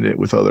 I've mentioned it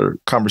with other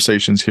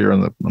conversations here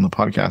on the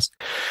podcast.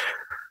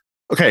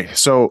 Okay,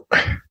 so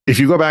if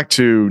you go back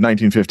to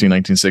 1950,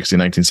 1960,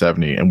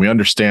 1970, and we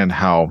understand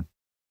how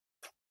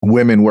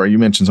women were, you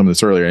mentioned some of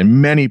this earlier,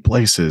 in many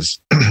places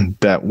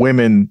that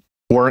women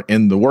weren't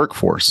in the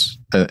workforce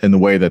in the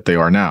way that they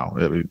are now,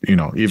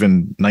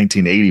 even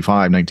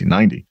 1985,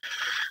 1990.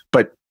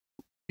 But,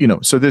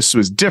 so this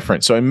was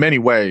different. So in many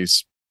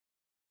ways,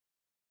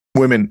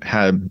 women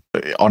had,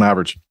 on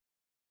average,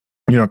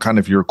 kind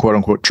of your quote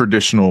unquote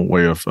traditional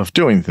way of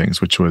doing things,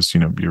 which was,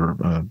 your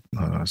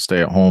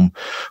stay at home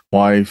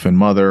wife and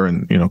mother,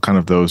 and, kind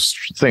of those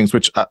things,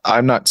 which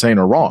I'm not saying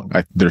are wrong.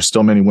 There's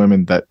still many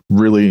women that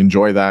really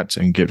enjoy that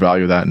and get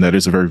value of that. And that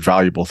is a very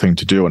valuable thing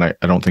to do. And I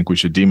don't think we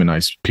should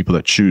demonize people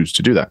that choose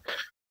to do that.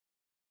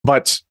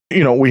 But,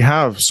 we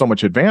have so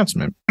much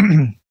advancement.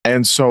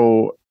 And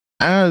so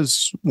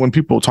when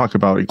people talk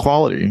about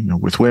equality,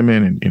 with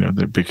women,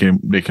 and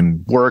they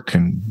can work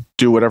and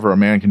do whatever a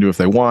man can do if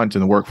they want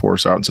in the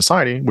workforce out in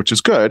society, which is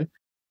good.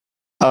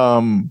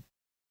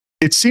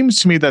 It seems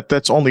to me that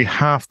that's only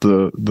half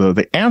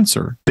the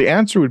answer. The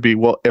answer would be,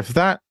 well, if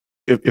that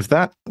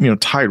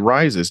tide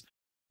rises,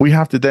 we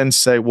have to then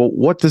say, well,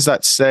 what does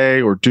that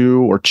say or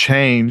do or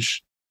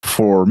change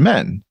for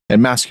men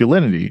and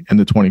masculinity in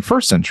the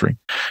 21st century?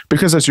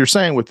 Because as you're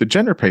saying with the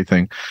gender pay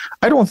thing,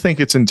 I don't think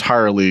it's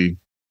entirely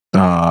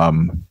I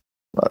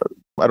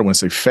don't want to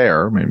say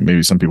fair.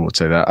 Maybe some people would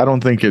say that. I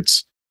don't think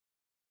it's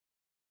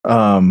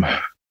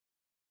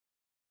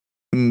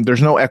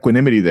there's no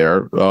equanimity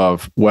there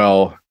of,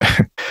 well,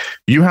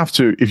 you have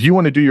to, if you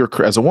want to do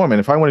as a woman,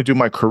 if I want to do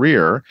my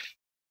career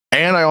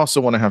and I also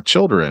want to have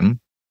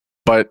children,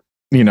 but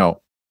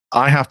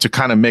I have to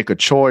kind of make a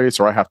choice,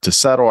 or I have to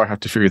settle, or I have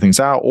to figure things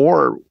out,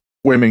 or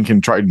women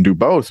can try and do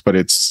both, but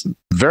it's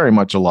very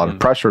much a lot of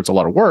pressure. It's a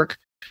lot of work.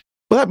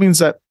 Well, that means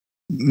that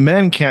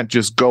men can't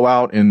just go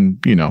out and,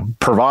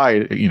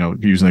 provide,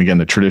 using again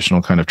the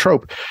traditional kind of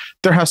trope.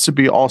 There has to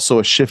be also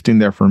a shifting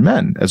there for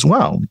men as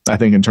well. I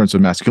think in terms of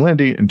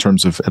masculinity, in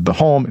terms of the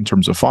home, in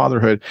terms of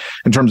fatherhood,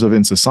 in terms of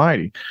in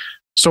society.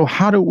 So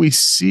how do we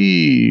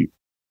see,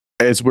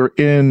 as we're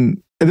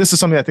in, and this is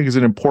something I think is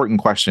an important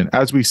question,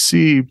 as we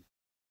see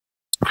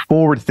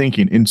forward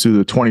thinking into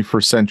the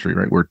 21st century,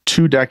 right? We're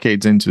 2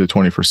 decades into the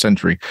 21st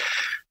century.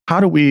 how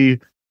do we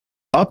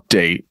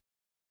update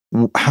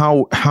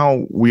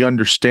how we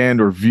understand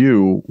or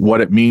view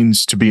what it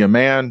means to be a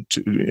man,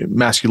 to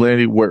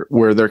masculinity,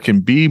 where there can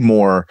be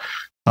more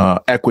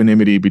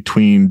equanimity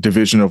between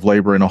division of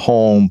labor in a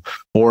home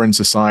or in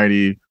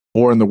society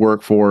or in the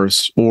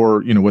workforce,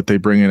 or what they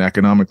bring in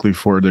economically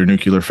for their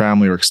nuclear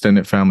family or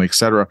extended family, et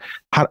cetera.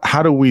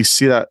 How do we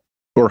see that,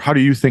 or how do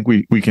you think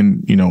we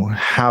can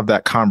have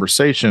that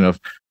conversation of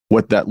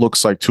what that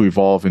looks like to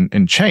evolve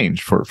and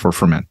change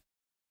for men?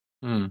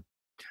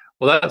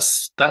 Well,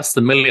 that's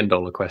the $1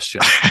 million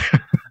question.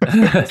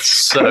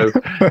 So,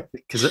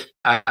 because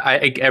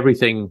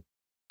everything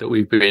that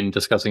we've been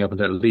discussing up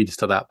until leads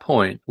to that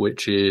point,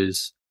 which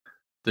is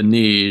the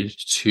need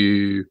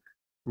to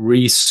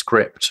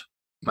re-script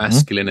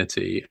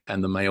masculinity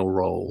and the male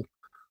role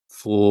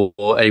for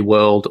a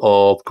world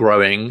of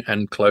growing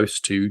and close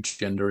to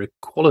gender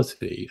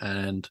equality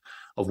and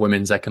of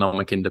women's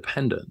economic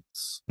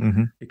independence.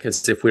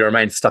 Because if we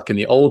remain stuck in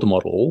the old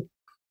model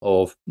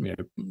of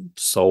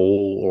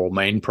sole or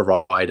main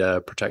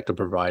provider, protector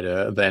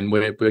provider, then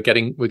we're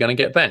going to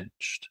get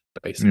benched,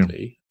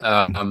 basically,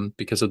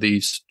 because of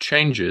these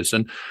changes.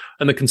 And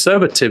the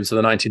conservatives of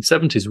the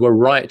 1970s were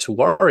right to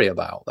worry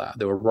about that.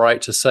 They were right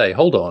to say,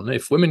 hold on,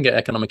 if women get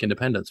economic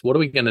independence, what are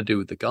we going to do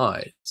with the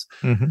guys?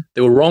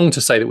 They were wrong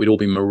to say that we'd all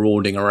be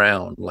marauding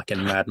around like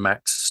in Mad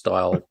Max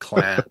style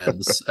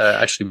clans.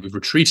 Actually, we've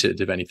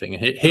retreated, if anything.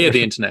 Here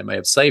the internet may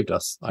have saved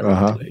us,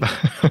 ironically,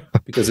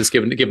 because it's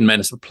given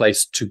men a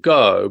place to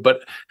go.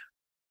 But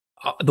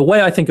the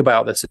way I think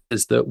about this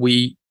is that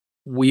we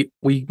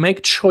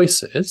make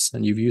choices,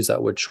 and you've used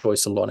that word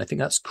choice a lot, and I think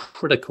that's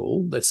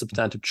critical. They're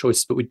substantive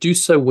choices, but we do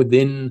so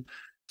within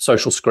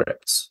social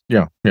scripts.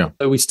 Yeah.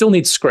 So we still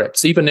need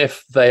scripts, even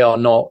if they are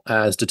not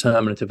as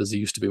determinative as they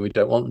used to be. We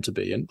don't want them to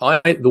be. And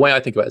the way I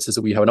think about this is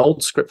that we have an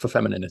old script for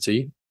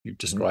femininity. You've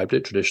described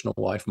it: traditional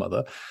wife,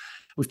 mother.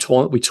 We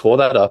tore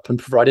that up and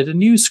provided a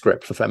new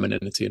script for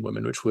femininity in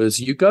women, which was,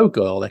 you go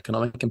girl,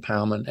 economic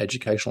empowerment,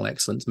 educational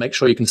excellence, make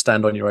sure you can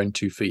stand on your own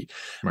 2 feet.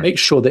 Right. Make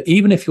sure that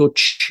even if you're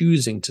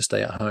choosing to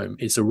stay at home,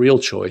 it's a real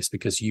choice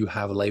because you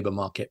have labor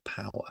market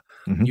power.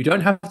 You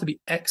don't have to be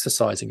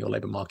exercising your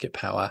labor market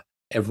power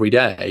every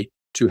day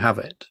to have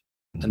it.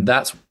 And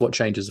that's what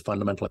changes the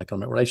fundamental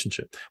economic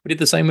relationship. We did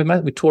the same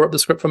with we tore up the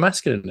script for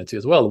masculinity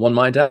as well, the one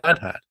my dad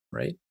had,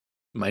 right?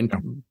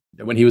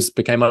 When he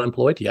became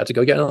unemployed, he had to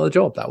go get another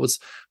job. That was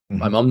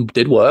my mum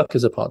did work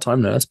as a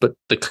part-time nurse, but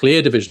the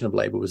clear division of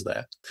labor was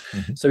there.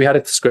 So he had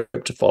a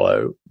script to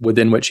follow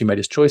within which he made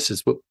his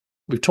choices. But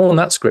we've torn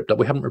that script up.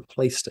 We haven't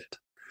replaced it.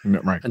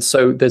 Right. And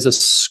so there's a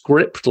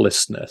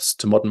scriptlessness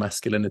to modern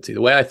masculinity.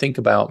 The way I think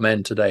about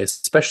men today,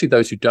 especially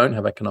those who don't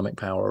have economic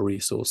power or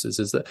resources,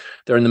 is that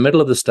they're in the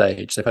middle of the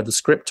stage. They've had the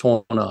script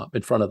torn up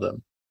in front of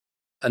them,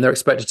 and they're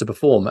expected to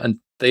perform, and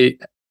they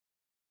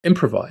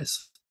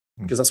improvise,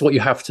 because that's what you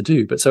have to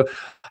do. But so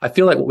I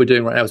feel like what we're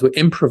doing right now is we're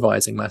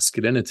improvising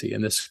masculinity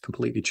in this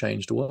completely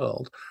changed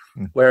world,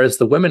 whereas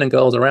the women and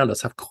girls around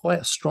us have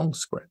quite a strong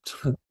script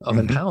of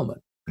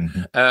empowerment.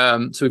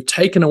 So we've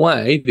taken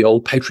away the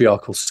old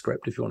patriarchal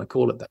script, if you want to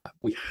call it that.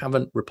 We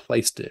haven't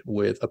replaced it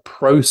with a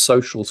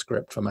pro-social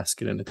script for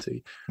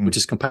masculinity, which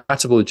is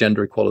compatible with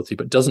gender equality,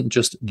 but doesn't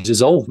just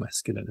dissolve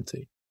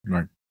masculinity.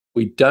 Right.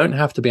 We don't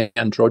have to be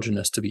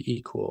androgynous to be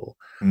equal.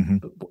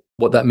 But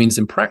what that means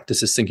in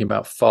practice is thinking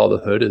about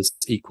fatherhood as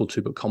equal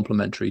to but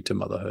complementary to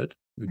motherhood.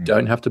 We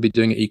don't have to be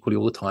doing it equally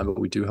all the time, but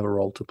we do have a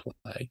role to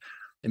play.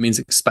 It means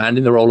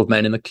expanding the role of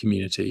men in the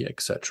community,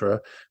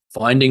 etc.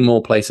 Finding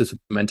more places for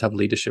men to have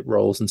leadership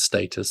roles and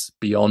status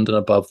beyond and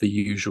above the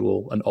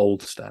usual and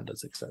old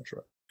standards,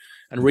 etc.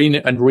 And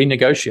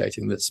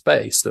renegotiating the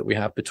space that we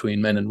have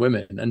between men and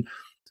women. And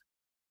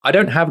I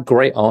don't have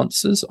great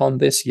answers on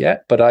this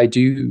yet, but I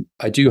do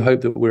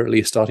hope that we're at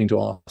least starting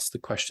to ask the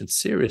question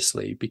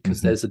seriously,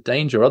 because there's a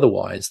danger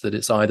otherwise that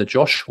it's either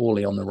Josh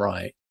Hawley on the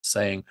right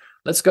saying,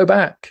 let's go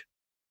back.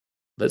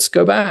 Let's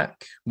go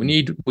back. We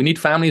need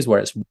families where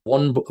it's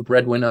one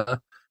breadwinner,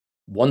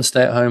 one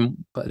stay at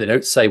home, but they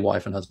don't say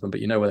wife and husband,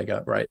 but you know where they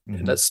go, right?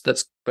 That's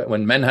but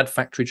when men had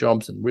factory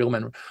jobs and real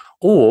men,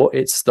 or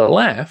it's the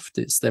left,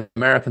 it's the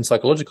American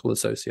Psychological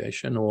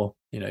Association, or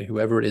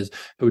whoever it is,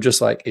 who are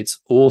just like, it's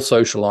all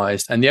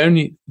socialized, and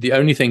the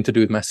only thing to do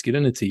with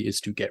masculinity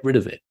is to get rid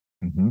of it.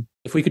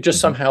 If we could just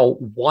somehow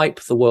wipe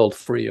the world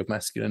free of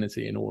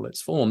masculinity in all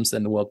its forms,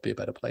 then the world would be a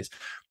better place.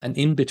 And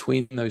in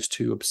between those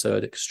two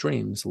absurd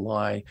extremes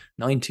lie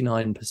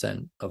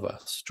 99% of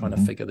us trying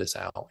to figure this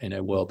out in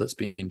a world that's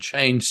being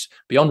changed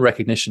beyond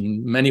recognition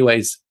in many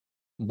ways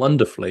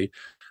wonderfully,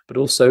 but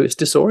also it's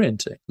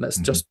disorienting. Let's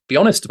just be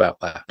honest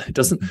about that. It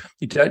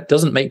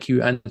doesn't make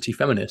you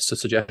anti-feminist to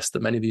suggest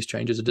that many of these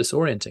changes are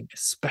disorienting,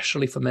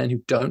 especially for men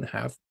who don't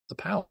have the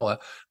power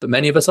that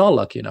many of us are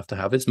lucky enough to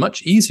have. It's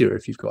much easier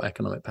if you've got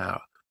economic power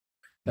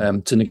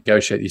to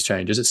negotiate these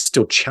changes. It's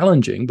still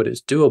challenging, but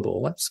it's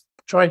doable. Let's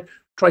try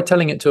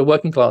telling it to a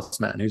working class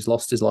man who's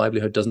lost his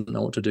livelihood, doesn't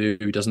know what to do,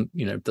 who doesn't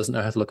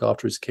know how to look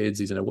after his kids.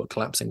 He's in a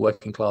collapsing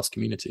working class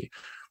community.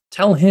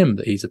 Tell him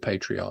that he's a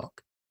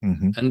patriarch,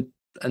 and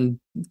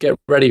get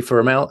ready for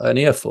an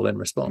earful in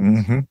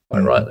response.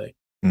 Quite rightly.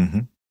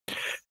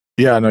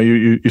 Yeah, no,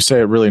 you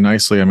say it really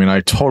nicely. I mean, I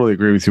totally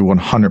agree with you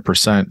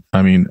 100%.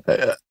 I mean,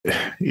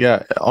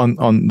 yeah,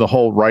 on the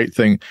whole right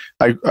thing,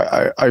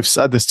 I've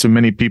said this to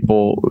many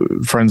people,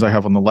 friends I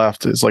have on the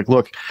left. It's like,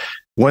 look,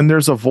 when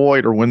there's a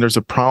void or when there's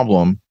a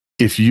problem,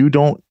 if you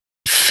don't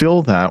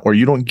fill that or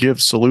you don't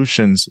give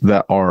solutions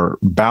that are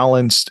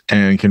balanced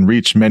and can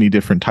reach many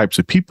different types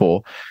of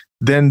people,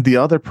 then the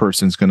other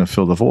person's going to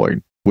fill the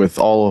void with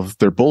all of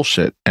their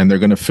bullshit, and they're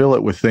going to fill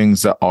it with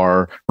things that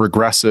are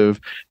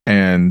regressive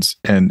and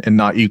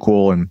not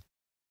equal, and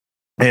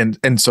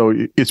so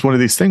it's one of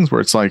these things where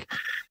it's like,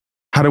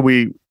 how do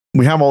we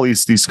have all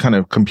these kind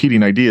of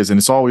competing ideas, and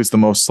it's always the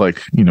most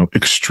like,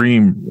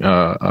 extreme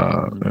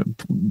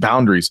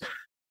boundaries,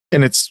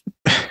 and it's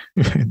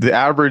the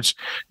average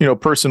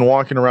person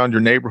walking around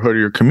your neighborhood or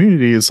your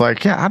community is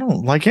like, yeah, I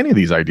don't like any of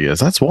these ideas.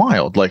 That's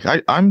wild. Like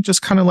I'm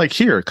just kind of like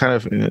here, kind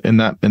of in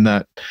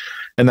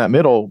that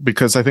middle,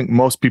 because I think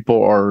most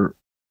people are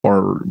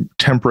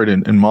temperate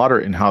and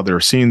moderate in how they're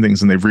seeing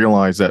things, and they've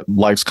realized that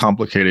life's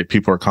complicated,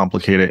 people are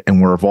complicated,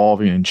 and we're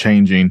evolving and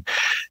changing,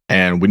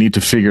 and we need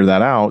to figure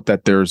that out,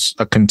 that there's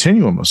a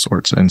continuum of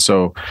sorts. And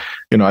so,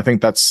 I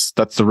think that's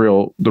the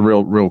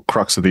real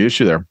crux of the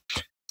issue there.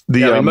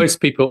 I mean, most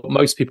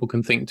people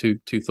can think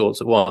two thoughts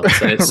at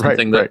once, and it's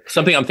something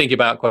something I'm thinking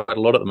about quite a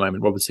lot at the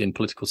moment. We're obviously in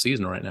political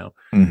season right now,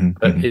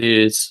 but it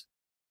is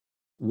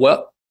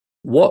what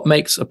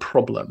makes a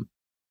problem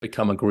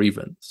become a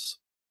grievance.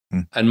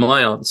 And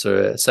my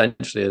answer,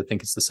 essentially, I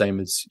think it's the same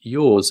as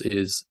yours,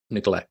 is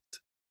neglect.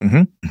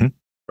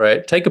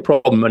 Right? Take a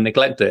problem and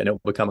neglect it, and it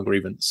will become a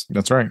grievance.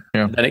 That's right.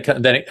 Yeah.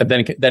 And then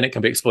it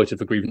can be exploited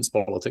for grievance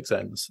politics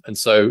ends. And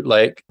so,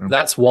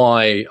 that's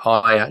why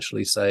I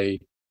actually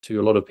say to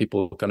a lot of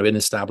people kind of in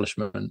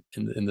establishment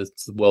in the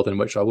world in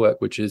which I work,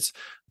 which is,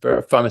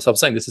 I find myself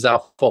saying, this is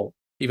our fault.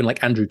 Even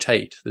like Andrew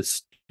Tate,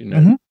 this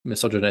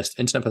misogynist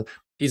internet person,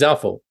 he's our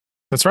fault.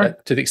 That's right.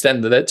 To the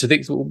extent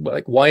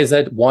that why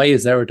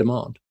is there a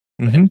demand?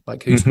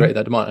 Like, who's created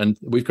that demand? And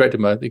we've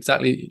created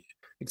exactly.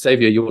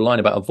 Xavier, your line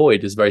about a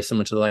void is very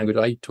similar to the language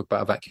I talk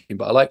about a vacuum,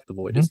 but I like the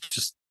void. It's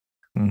just,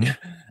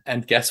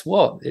 and guess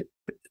what?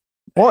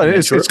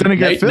 It's going to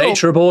get filled.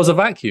 Nature abhors a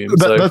vacuum.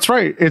 That's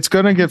right. It's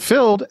going to get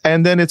filled,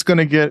 and then it's going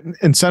to get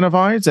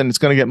incentivized, and it's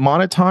going to get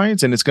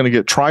monetized, and it's going to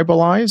get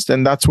tribalized,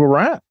 and that's where we're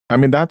at. I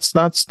mean, that's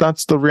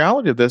the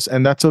reality of this,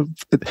 and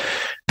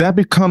that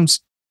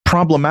becomes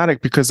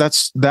problematic, because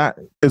that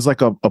is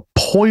like a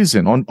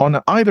poison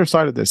on either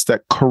side of this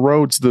that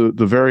corrodes the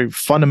very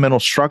fundamental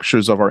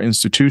structures of our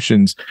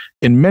institutions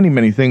in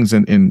many things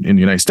in the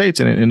United States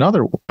and in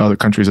other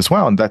countries as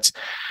well. And that's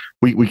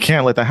we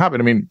can't let that happen.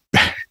 I mean,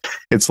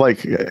 it's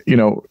like,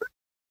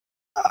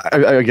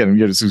 again,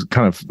 this is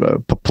kind of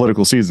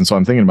political season, so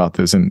I'm thinking about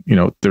this, and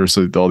there's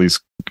all these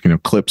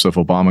clips of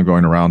Obama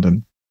going around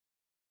and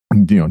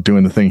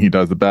doing the thing he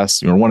does the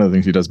best, one of the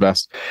things he does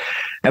best.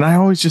 And I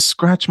always just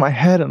scratch my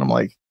head, and I'm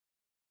like,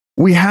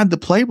 we had the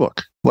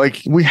playbook.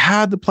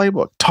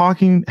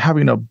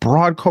 Having a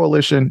broad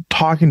coalition,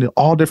 talking to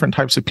all different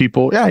types of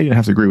people. Yeah, you didn't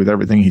have to agree with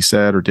everything he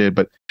said or did,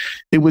 but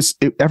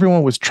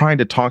everyone was trying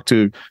to talk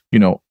to,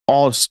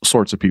 all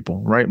sorts of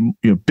people, right?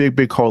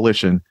 Big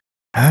coalition.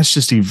 And that's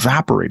just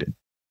evaporated.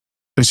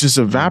 It's just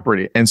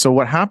evaporated. And so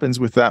what happens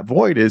with that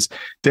void is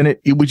then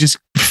we just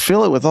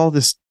fill it with all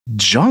this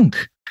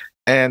junk.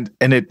 And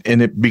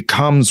it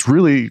becomes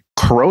really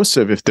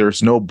corrosive if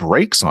there's no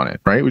brakes on it,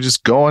 right? We're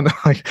just going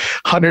like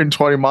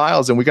 120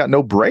 miles and we got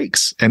no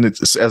brakes. And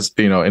it's, as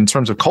in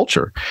terms of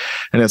culture,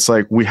 and it's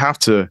like we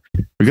got to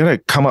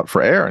come up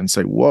for air and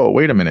say, whoa,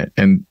 wait a minute.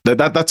 And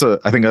that's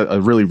I think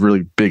a really,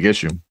 really big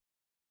issue.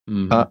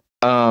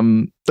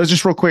 Let's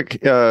just real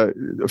quick, a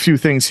few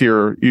things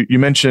here. You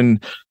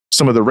mentioned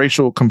some of the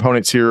racial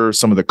components here,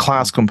 some of the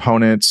class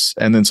components,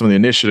 and then some of the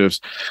initiatives.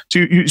 So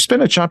you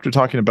spent a chapter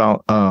talking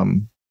about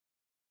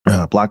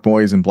Black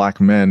boys and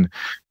Black men,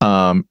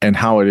 and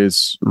how it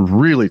is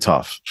really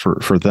tough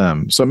for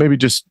them. So maybe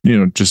just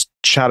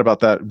chat about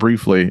that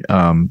briefly,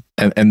 and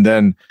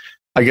then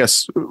I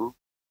guess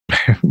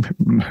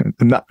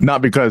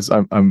not because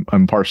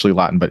I'm partially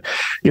Latin, but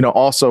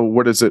also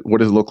what does it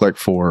look like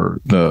for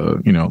the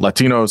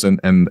Latinos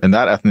and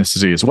that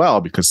ethnicity as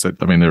well, because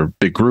they're a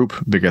big group,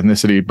 big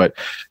ethnicity, but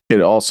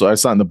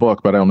it's not in the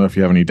book, but I don't know if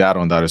you have any data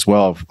on that as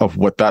well of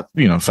what that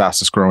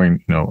fastest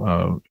growing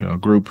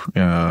group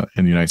in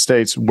the United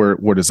States, where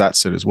does that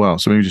sit as well?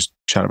 So maybe just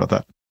chat about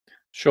that.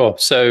 Sure.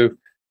 So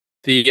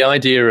the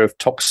idea of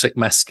toxic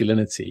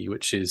masculinity,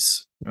 which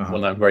is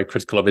one I'm very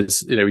critical of,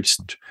 is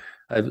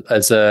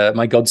as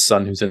my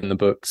godson, who's in the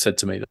book, said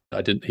to me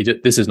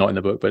that this is not in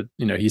the book, but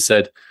he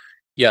said,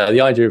 yeah,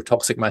 the idea of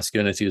toxic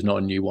masculinity is not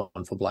a new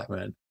one for Black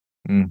men.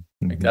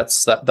 Like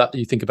that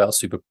you think about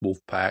super wolf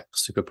pack,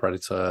 super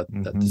predator,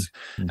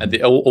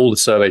 and all the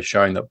surveys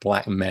showing that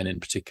Black men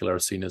in particular are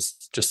seen as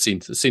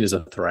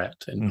a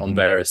threat on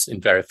various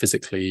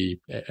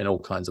physically in all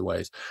kinds of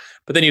ways.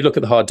 But then you look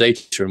at the hard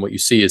data, and what you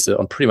see is that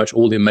on pretty much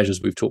all the measures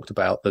we've talked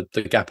about, the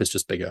gap is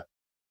just bigger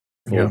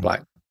for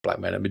Black black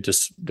men. I mean,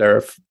 just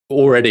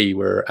already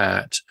we're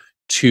at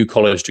 2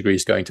 college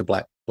degrees going to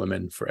black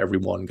women for every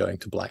 1 going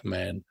to black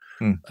men.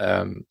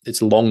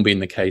 It's long been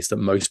the case that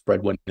most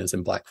breadwinners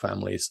in black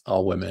families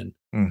are women,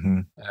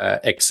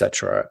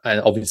 etc.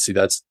 And obviously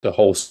that's the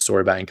whole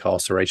story about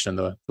incarceration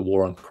and the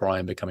war on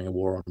crime becoming a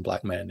war on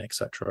black men,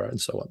 etc.,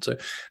 and so on. So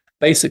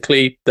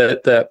basically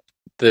the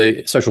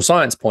social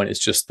science point is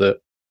just that,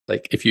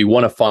 like, if you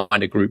want to find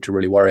a group to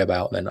really worry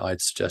about, then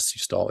I'd suggest you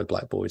start with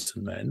black boys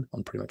and men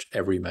on pretty much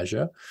every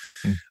measure.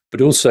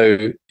 But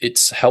also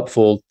it's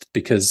helpful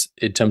because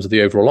in terms of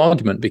the overall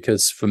argument,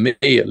 because for me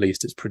at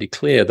least, it's pretty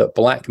clear that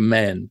black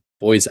men,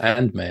 boys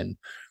and men,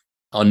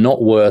 are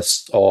not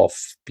worse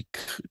off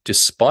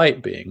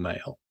despite being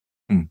male,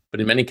 but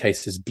in many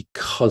cases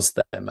because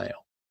they're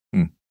male.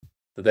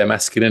 That their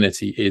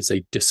masculinity is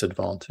a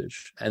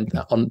disadvantage, and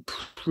on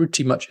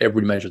pretty much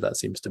every measure that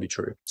seems to be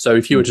true. So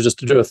if you were to just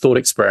do a thought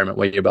experiment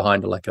where you're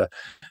behind like a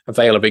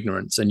veil of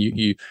ignorance, and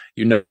you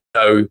know,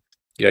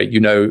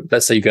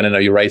 let's say you're going to know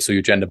your race or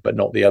your gender, but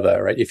not the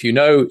other, right? If you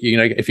know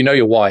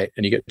you're white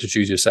and you get to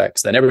choose your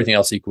sex, then everything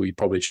else equal, you'd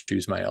probably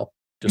choose male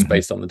just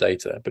based on the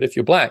data. But if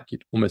you're black,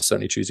 you'd almost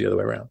certainly choose the other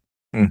way around.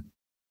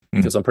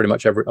 Because on pretty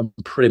much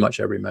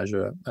every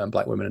measure,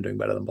 black women are doing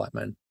better than black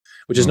men.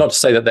 Which is not to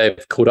say that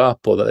they've caught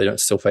up or that they don't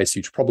still face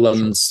huge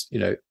problems. Sure.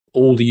 You know,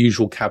 all the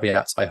usual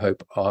caveats, I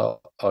hope, are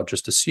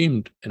just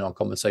assumed in our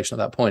conversation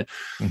at that point.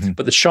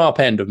 But the sharp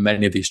end of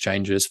many of these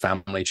changes,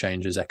 family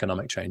changes,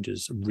 economic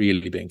changes,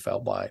 really being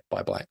felt by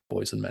black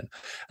boys and men.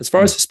 As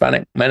far as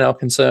Hispanic men are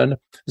concerned,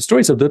 the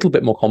story is a little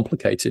bit more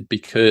complicated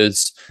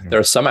because there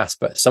are some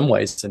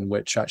ways in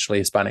which actually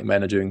Hispanic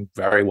men are doing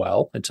very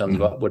well in terms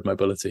of upward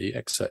mobility,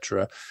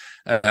 etc.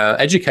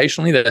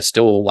 Educationally, they're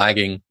still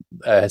lagging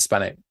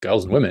Hispanic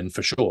girls and women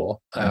for sure,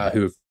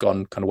 who have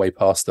gone kind of way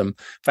past them.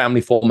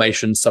 Family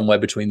formation somewhere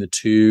between the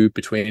two,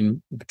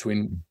 between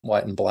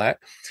white and black.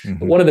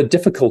 But one of the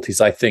difficulties,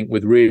 I think,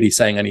 with really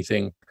saying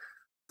anything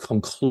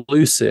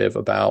conclusive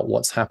about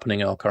what's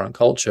happening in our current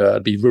culture,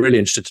 I'd be really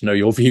interested to know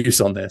your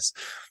views on this,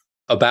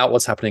 about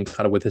what's happening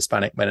kind of with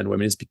Hispanic men and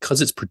women, is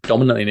because it's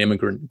predominantly an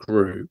immigrant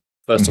group,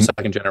 first or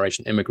second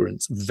generation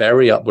immigrants,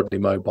 very upwardly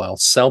mobile,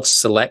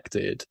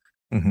 self-selected,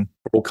 for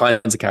all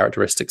kinds of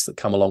characteristics that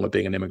come along with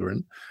being an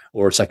immigrant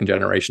or a second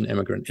generation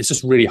immigrant. It's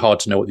just really hard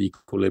to know what the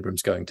equilibrium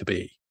is going to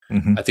be.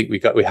 I think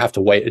we have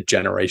to wait a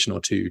generation or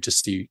two to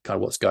see kind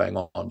of what's going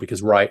on,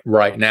 because right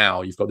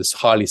now you've got this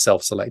highly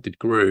self-selected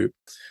group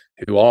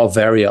who are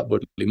very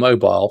upwardly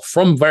mobile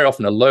from very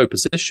often a low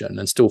position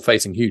and still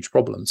facing huge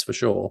problems for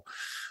sure.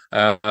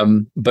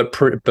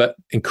 But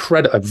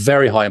incredible,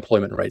 very high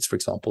employment rates, for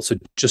example. So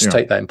just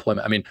take that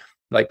employment. I mean,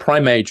 like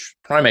prime age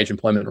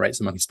employment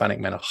rates among Hispanic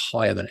men are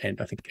higher than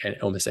I think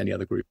almost any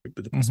other group,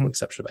 with the possible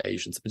exception of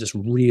Asians. But just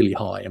really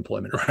high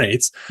employment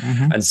rates,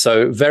 and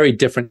so very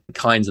different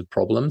kinds of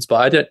problems.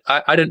 But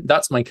I don't.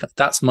 That's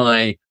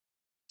my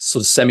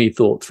sort of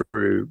semi-thought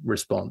through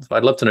response. But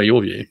I'd love to know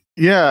your view.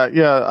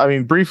 Yeah. I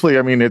mean, briefly,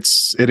 I mean, it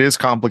is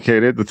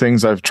complicated. The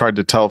things I've tried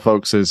to tell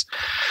folks is,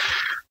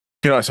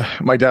 you know,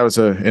 my dad was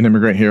an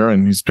immigrant here,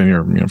 and he's been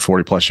here,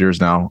 40 plus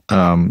years now.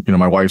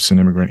 My wife's an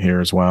immigrant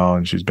here as well,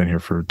 and she's been here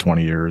for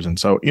 20 years. And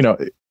so,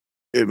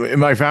 in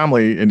my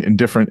family, in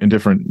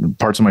different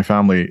parts of my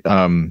family,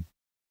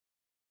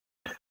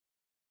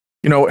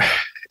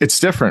 it's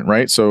different,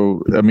 right?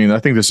 So, I mean, I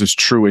think this is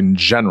true in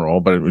general,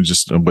 but it was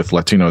just with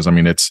Latinos. I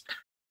mean, it's,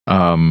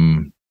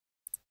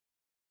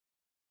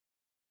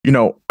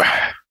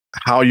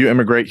 how you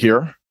immigrate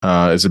here.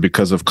 Is it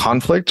because of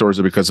conflict or is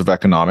it because of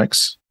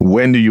economics?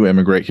 When do you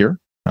immigrate here?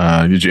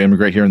 Did you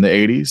immigrate here in the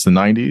 80s, the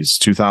 90s,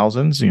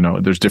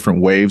 2000s? There's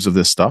different waves of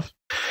this stuff.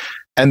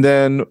 And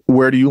then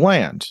where do you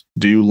land?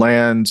 Do you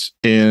land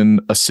in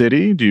a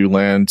city? Do you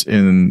land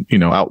in,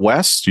 out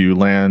west? Do you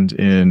land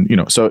in,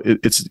 so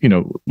it's,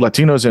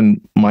 Latinos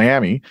in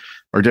Miami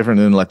are different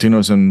than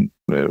Latinos in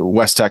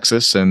West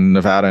Texas and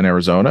Nevada and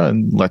Arizona,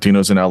 and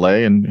Latinos in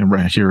LA and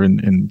right here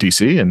in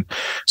DC. And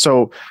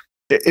so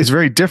it's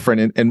very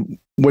different. And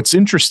what's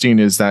interesting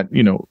is that,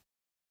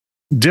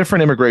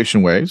 different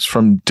immigration waves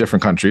from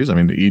different countries. I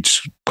mean,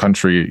 each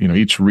country,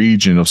 each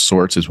region of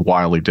sorts is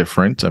wildly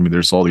different. I mean,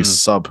 there's all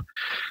these sub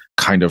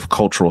kind of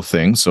cultural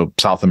things. So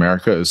South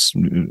America is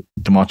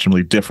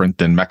demonstrably different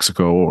than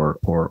Mexico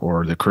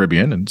or the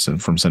Caribbean and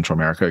from Central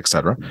America, et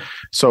cetera.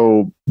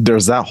 So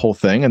there's that whole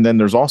thing. And then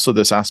there's also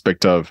this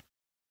aspect of,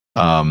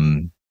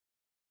 you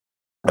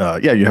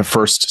have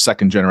first,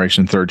 second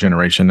generation, third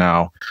generation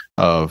now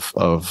of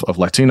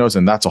Latinos,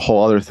 and that's a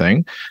whole other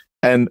thing.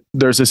 And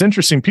there's this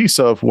interesting piece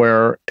of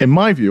where, in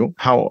my view,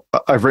 how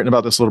I've written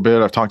about this a little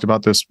bit, I've talked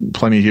about this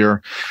plenty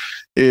here,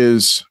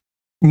 is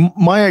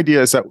my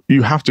idea is that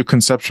you have to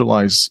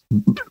conceptualize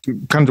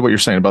kind of what you're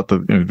saying about the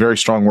very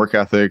strong work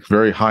ethic,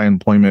 very high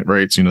employment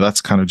rates.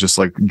 That's kind of just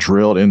like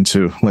drilled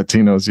into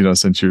Latinos,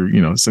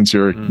 since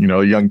you're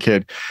a young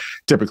kid,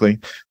 typically.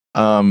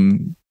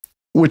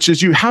 Which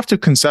is, you have to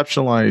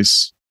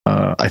conceptualize,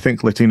 I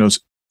think,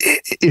 Latinos,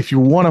 if you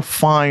want to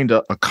find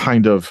a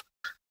kind of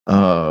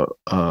not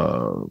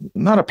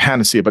a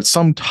panacea, but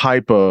some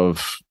type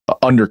of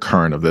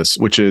undercurrent of this,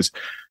 which is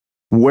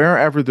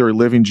wherever they're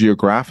living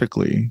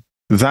geographically,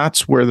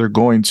 that's where they're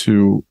going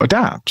to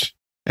adapt.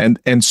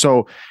 And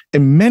so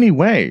in many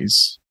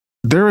ways,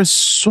 there is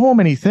so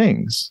many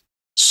things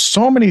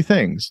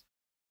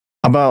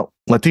about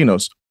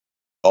Latinos.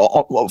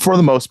 For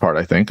the most part,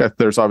 I think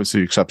there's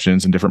obviously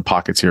exceptions in different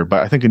pockets here,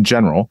 but I think in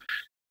general,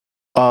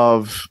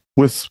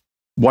 with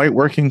white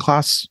working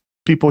class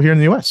people here in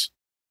the U.S.,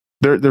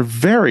 they're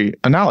very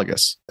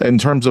analogous in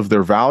terms of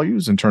their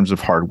values, in terms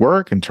of hard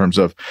work, in terms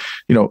of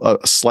a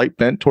slight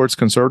bent towards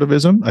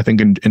conservatism. I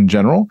think in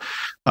general,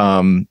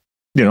 some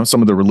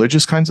of the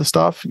religious kinds of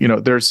stuff.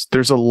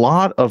 There's a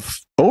lot of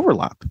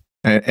overlap.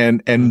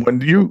 And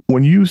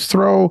when you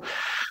throw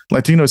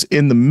Latinos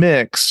in the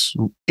mix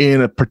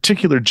in a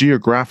particular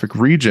geographic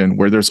region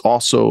where there's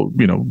also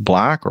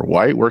black or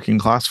white working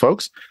class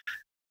folks,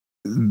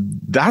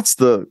 that's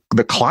the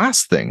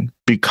class thing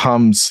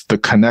becomes the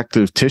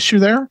connective tissue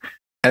there,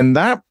 and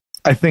that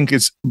I think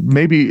is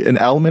maybe an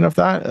element of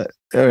that.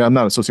 I'm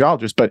not a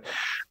sociologist, but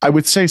I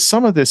would say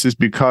some of this is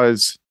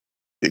because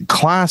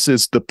class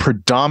is the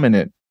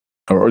predominant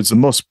or is the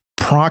most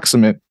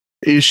proximate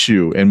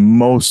issue in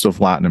most of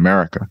Latin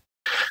America.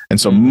 And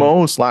so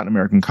most Latin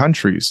American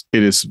countries,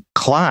 it is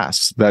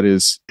class that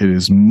it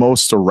is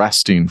most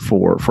arresting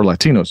for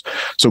Latinos.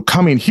 So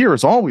coming here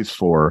is always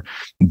for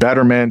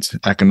betterment,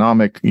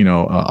 economic,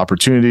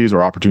 opportunities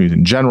or opportunities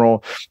in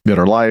general,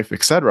 better life,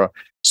 etc.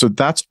 So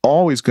that's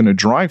always going to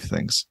drive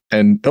things.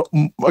 And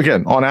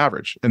again, on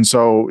average. And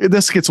so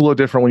this gets a little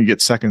different when you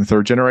get second,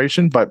 third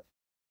generation, but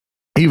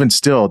even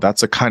still,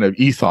 that's a kind of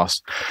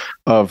ethos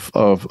of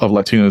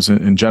Latinos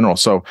in general.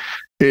 So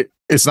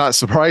it's not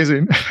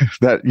surprising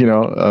that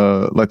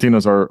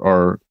Latinos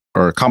are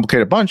a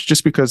complicated bunch,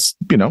 just because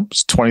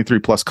it's 23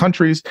 plus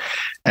countries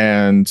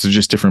and it's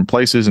just different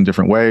places and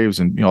different waves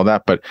and all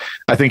that. But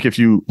I think if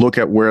you look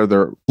at where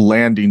they're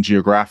landing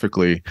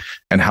geographically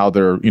and how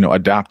they're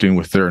adapting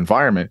with their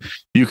environment,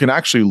 you can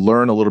actually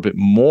learn a little bit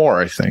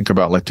more, I think,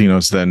 about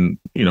Latinos than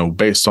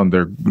based on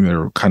their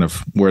kind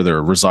of where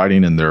they're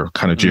residing in their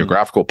kind of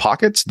geographical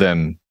pockets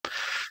than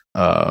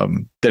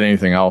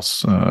anything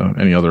else,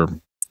 any other.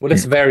 Well,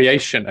 it's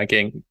variation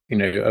again,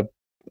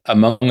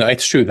 among,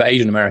 it's true of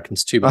Asian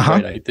Americans too, but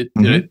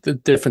the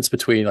difference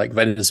between like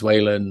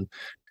Venezuelan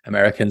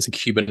Americans and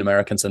Cuban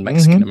Americans and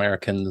Mexican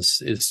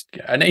Americans is,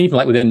 and even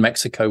like within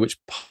Mexico, which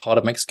part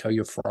of Mexico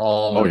you're from.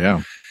 Oh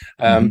yeah.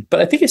 But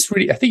I think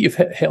you've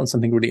hit on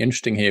something really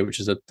interesting here, which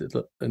is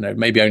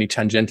maybe only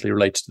tangentially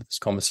related to this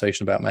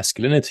conversation about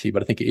masculinity,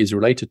 but I think it is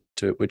related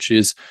to it, which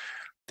is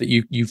that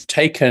you've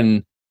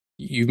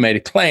made a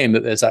claim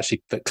that there's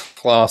actually that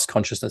class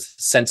consciousness,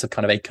 sense of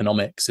kind of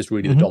economics is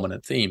really the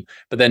dominant theme.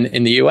 But then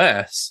in the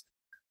US,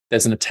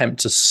 there's an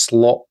attempt to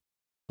slot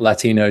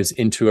Latinos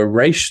into a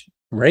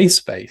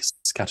race-based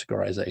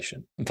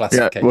categorization and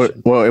classification.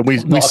 Yeah, well, we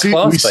see a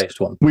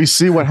class-based one. We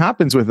see what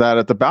happens with that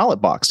at the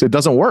ballot box. It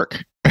doesn't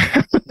work.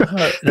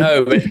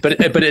 No, but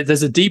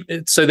there's a deep.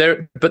 So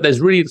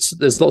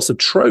there's lots of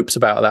tropes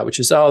about that, which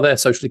is they're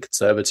socially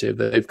conservative,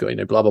 they've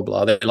got blah blah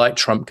blah, they like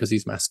Trump because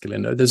he's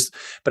masculine.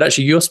 But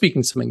actually you're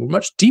speaking to something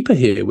much deeper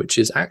here, which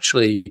is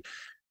actually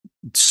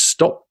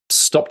stop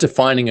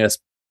defining us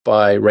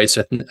by race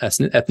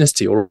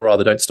ethnicity, or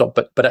rather don't stop,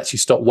 but actually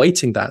stop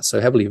weighting that so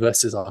heavily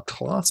versus our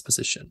class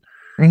position.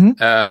 And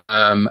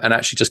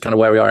actually just kind of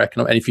where we are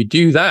economic. And if you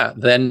do that,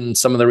 then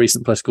some of the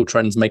recent political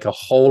trends make a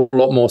whole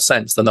lot more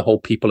sense than the whole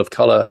people of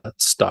color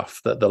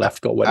stuff that the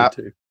left got wedded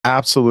to.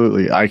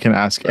 Absolutely. I can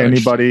ask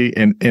anybody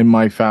in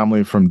my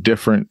family from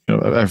different,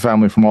 a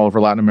family from all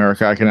over Latin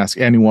America. I can ask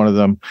any one of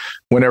them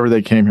whenever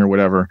they came here,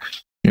 whatever,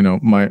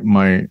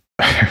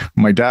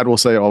 my dad will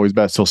say always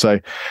best. He'll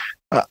say,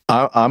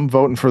 I'm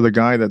voting for the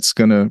guy that's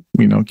gonna,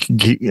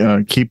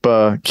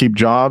 keep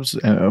jobs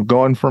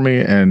going for me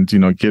and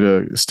get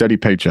a steady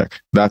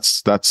paycheck.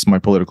 That's my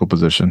political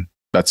position.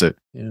 That's it.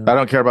 Yeah. I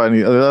don't care about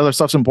any other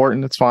stuff's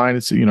important. It's fine.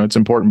 It's it's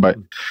important, but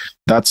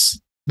that's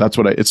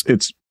what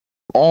it's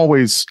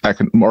always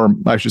or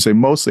I should say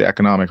mostly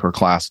economic or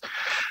class,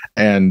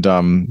 and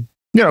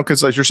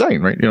because as you're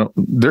saying, right,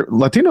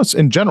 Latinos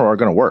in general are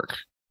going to work.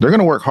 They're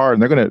going to work hard,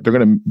 and they're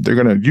going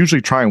to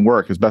usually try and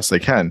work as best they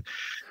can.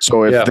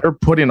 So if they're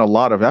putting a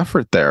lot of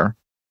effort there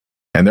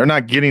and they're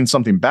not getting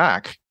something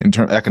back in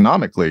terms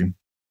economically,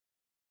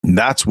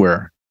 that's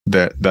where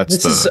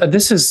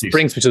this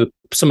brings me to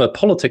some of the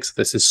politics of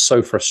this is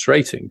so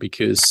frustrating,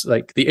 because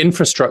like the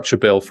infrastructure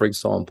bill, for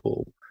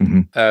example,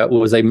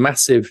 was a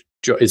massive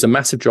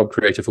job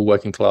creator for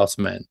working class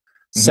men.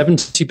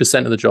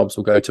 70% of the jobs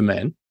will go to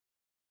men,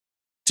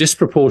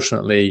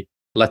 disproportionately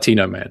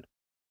Latino men.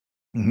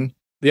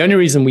 The only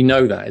reason we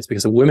know that is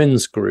because a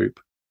women's group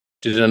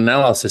did an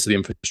analysis of the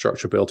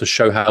infrastructure bill to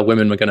show how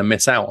women were going to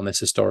miss out on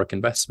this historic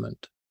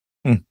investment,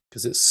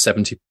 because it's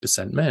 70%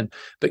 men.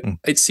 But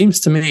it seems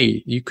to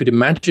me you could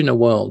imagine a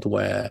world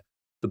where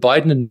the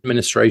Biden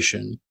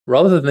administration,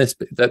 rather than this,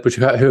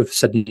 who have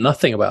said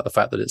nothing about the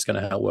fact that it's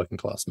going to help working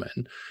class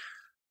men,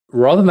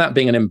 rather than that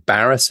being an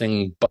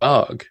embarrassing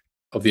bug,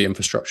 of the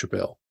infrastructure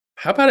bill?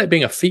 How about it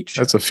being a feature?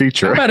 That's a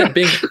feature. How about it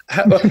being?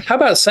 How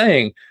about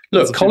saying,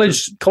 look,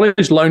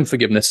 college loan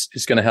forgiveness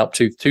is going to help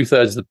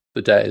two-thirds of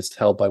the debt is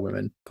held by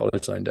women,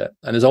 college loan debt,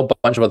 and there's a whole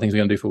bunch of other things we're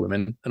going to do for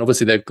women. And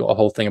obviously, they've got a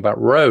whole thing about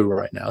Roe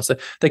right now, so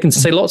they can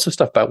say lots of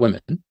stuff about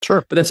women.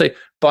 Sure, but then say,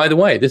 by the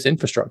way, this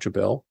infrastructure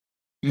bill,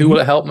 who will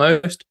it help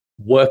most?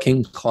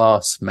 Working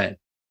class men.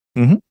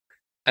 Mm-hmm.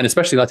 And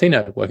especially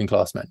Latino working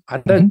class men. I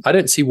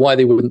don't see why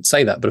they wouldn't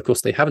say that, but of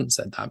course they haven't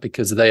said that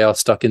because they are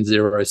stuck in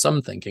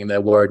zero-sum thinking.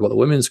 They're worried what the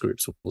women's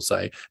groups will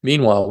say.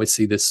 Meanwhile, we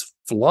see this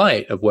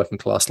flight of working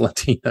class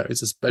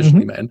Latinos,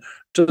 especially men,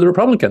 to the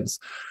Republicans.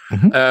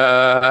 And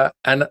I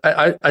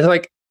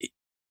like,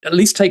 at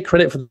least take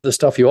credit for the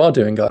stuff you are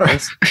doing,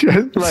 guys.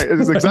 Right.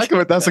 It's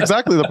exactly that's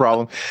exactly the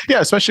problem. Yeah,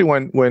 especially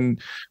when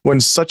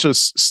such a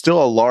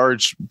still a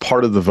large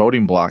part of the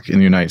voting bloc in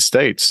the United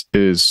States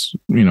is,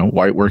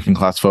 white working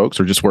class folks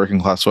or just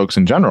working class folks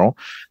in general.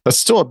 That's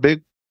still a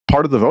big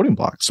part of the voting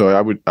bloc. So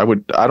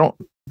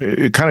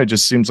it kind of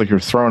just seems like you're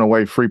throwing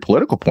away free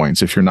political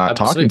points if you're not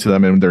talking to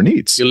them and their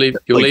needs. You're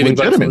leaving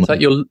votes on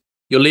the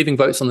you're leaving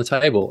votes on the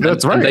table.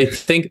 That's right. And they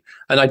think,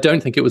 and I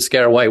don't think it would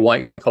scare away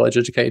white college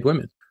educated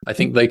women. I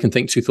think they can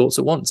think two thoughts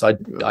at once. I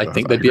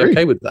think they'd be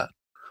okay with that.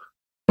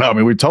 I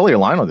mean, we totally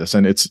align on this,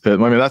 and that's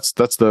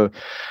the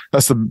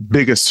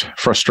biggest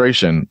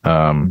frustration,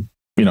 in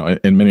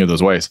many of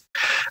those ways.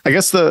 I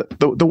guess the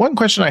one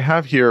question I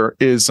have here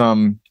is,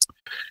 we've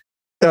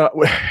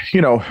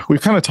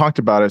kind of talked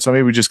about it, so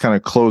maybe we just kind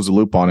of close the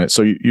loop on it.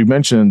 So you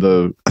mentioned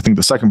I think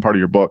the second part of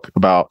your book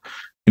about,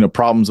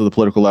 problems of the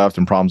political left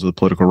and problems of the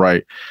political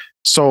right.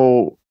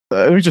 So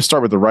let me just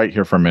start with the right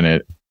here for a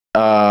minute.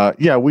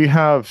 We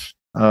have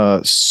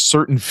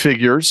certain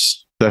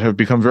figures that have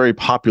become very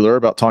popular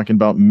about talking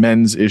about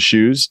men's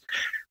issues,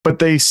 but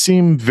they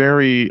seem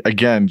very,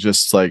 again,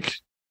 just like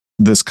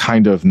this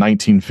kind of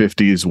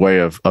 1950s way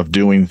of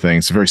doing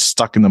things, very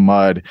stuck in the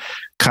mud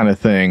kind of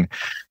thing.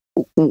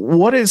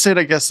 What is it?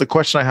 I guess the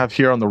question I have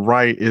here on the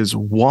right is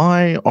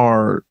why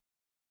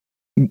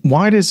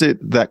does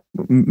it that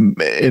in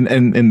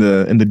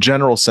the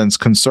general sense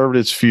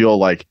conservatives feel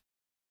like,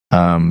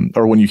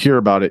 or when you hear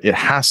about it, it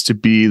has to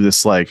be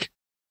this like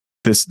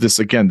this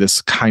again,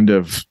 this kind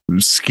of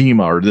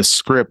schema or this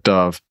script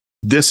of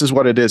this is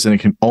what it is and it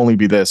can only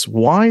be this.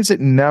 Why is it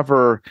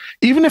never,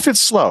 even if it's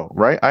slow,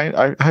 right?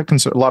 I have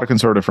a lot of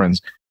conservative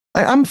friends.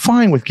 I'm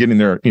fine with getting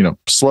there,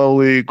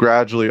 slowly,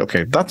 gradually.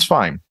 Okay, that's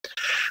fine.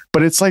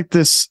 But it's like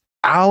this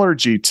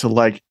allergy to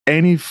like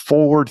any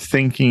forward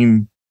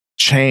thinking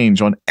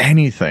change on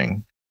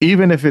anything,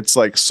 even if it's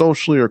like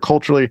socially or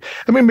culturally.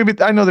 I mean,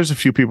 maybe I know there's a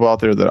few people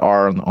out there that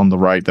are on the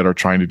right that are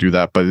trying to do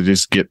that, but they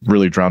just get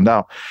really drowned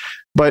out.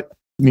 But,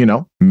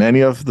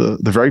 many of the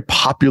very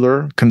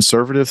popular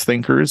conservative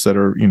thinkers that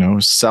are,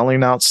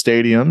 selling out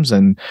stadiums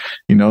and,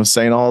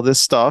 saying all this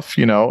stuff,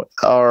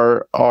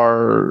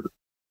 are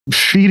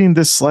feeding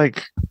this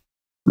like,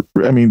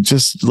 I mean,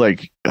 just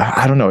like,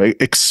 I don't know,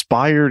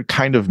 expired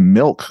kind of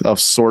milk of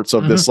sorts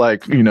of this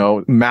like,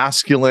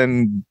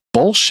 masculine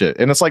bullshit.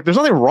 And it's like, there's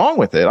nothing wrong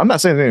with it. I'm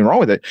not saying there's anything wrong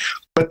with it,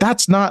 but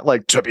that's not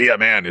like to be a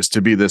man is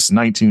to be this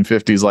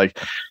 1950s, like,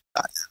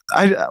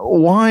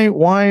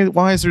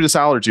 why is there this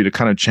allergy to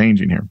kind of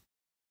changing here?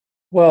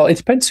 Well, it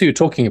depends who you're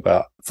talking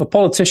about. For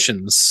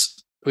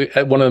politicians, one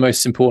of the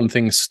most important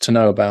things to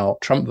know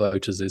about Trump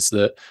voters is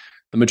that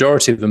the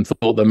majority of them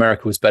thought that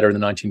America was better in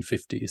the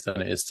 1950s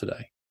than it is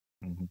today.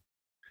 Mm-hmm.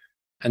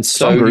 And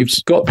so you've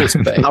got this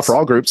base. Not for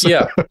all groups.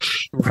 Yeah,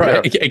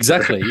 right. Yeah.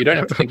 Exactly. You don't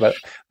have to think about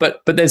it. But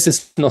there's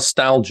this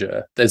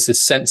nostalgia. There's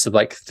this sense of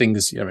like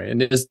things,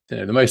 and it is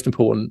the most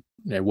important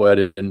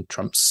word in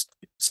Trump's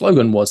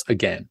slogan was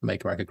again,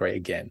 make America great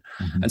again.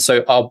 Mm-hmm. And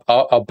so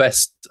our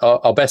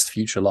best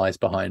future lies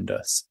behind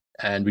us,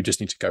 and we just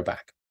need to go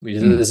back.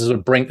 There's a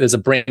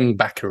bring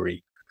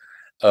backery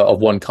of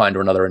one kind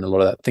or another in a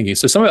lot of that thinking.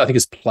 So some of it I think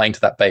is playing to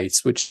that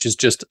base, which is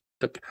just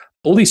look,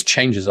 all these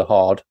changes are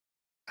hard.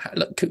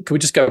 Look, can we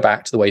just go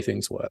back to the way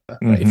things were?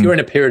 Mm-hmm. If you're in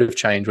a period of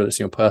change, whether it's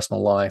in your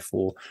personal life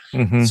or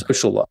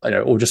social life,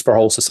 or just for a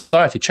whole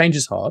society, change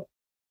is hard.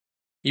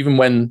 Even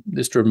when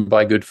it's driven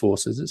by good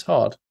forces, it's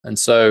hard. And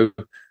so,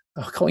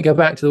 can't we go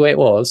back to the way it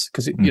was?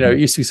 Because it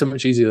used to be so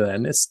much easier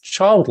then. It's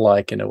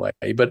childlike in a way,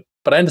 but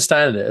I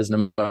understand it as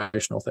an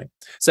emotional thing.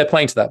 So they're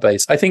playing to that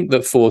base. I think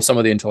that for some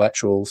of the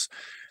intellectuals,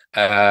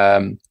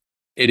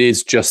 it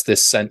is just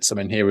this sense. I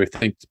mean, here we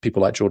think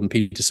people like Jordan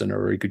Peterson are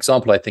a very good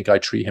example. I think I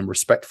treat him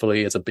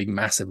respectfully as a big,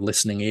 massive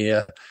listening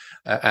ear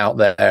out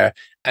there.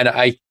 And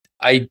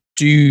I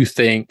do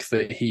think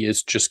that he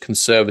is just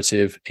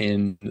conservative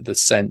in the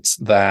sense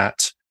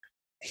that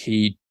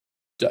he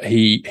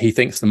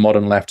thinks the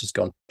modern left has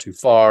gone too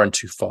far and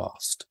too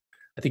fast.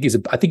 I think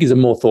he's a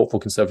more thoughtful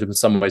conservative in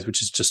some ways,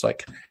 which is just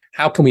like,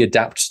 how can we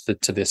adapt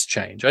to this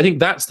change? I think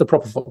that's the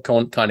proper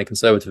kind of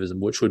conservatism,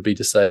 which would be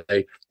to say,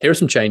 here are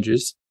some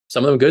changes.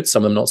 Some of them are good,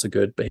 some of them not so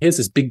good. But here's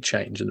this big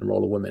change in the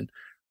role of women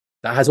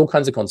that has all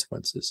kinds of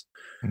consequences.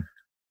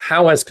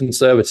 How, as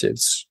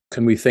conservatives,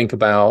 can we think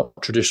about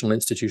traditional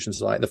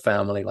institutions like the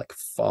family, like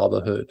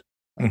fatherhood,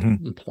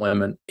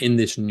 employment in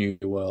this new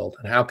world,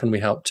 and how can we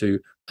help to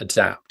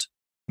adapt?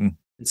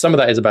 Some of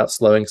that is about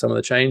slowing some of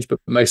the change, but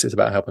mostly it's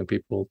about helping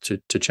people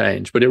to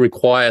change. But it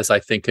requires, I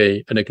think,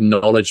 an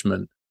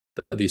acknowledgement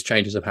that these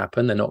changes have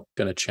happened. They're not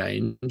going to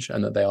change,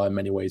 and that they are in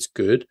many ways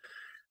good.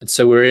 And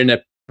so we're in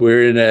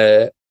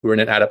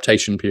an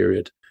adaptation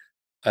period.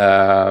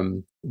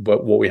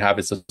 But what we have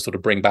is a sort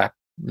of bring back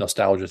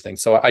nostalgia thing.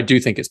 So I do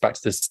think it's back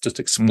to this,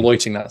 just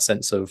exploiting that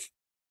sense of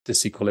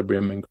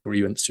disequilibrium and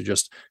grievance to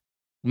just,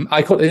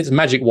 I call it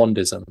magic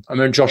wandism. I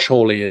mean, Josh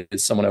Hawley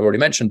is someone I've already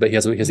mentioned, but he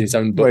has his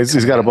own book. Well,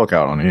 he's got a book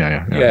out on it.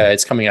 Yeah,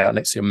 it's coming out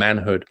next year,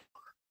 Manhood.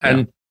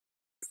 And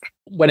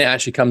when it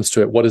actually comes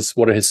to it, what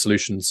are his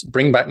solutions?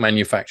 Bring back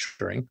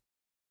manufacturing.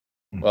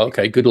 Well,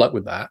 okay, good luck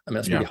with that. I mean,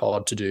 that's really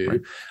hard to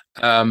do.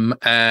 Right.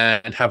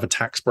 And have a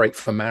tax break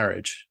for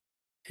marriage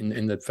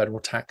in the federal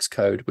tax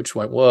code, which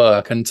won't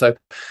work. And so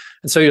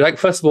you're like,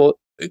 first of all,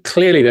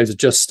 clearly those are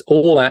just,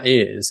 all that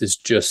is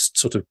just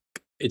sort of,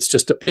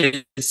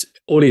 it's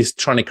all he's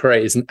trying to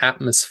create is an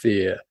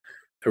atmosphere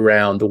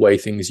around the way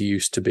things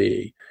used to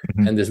be,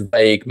 and this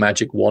vague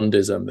magic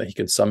wandism that he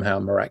can somehow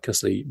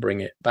miraculously bring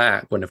it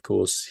back, when of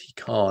course he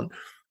can't.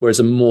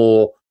 Whereas a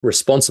more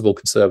responsible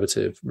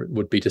conservative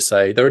would be to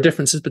say there are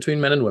differences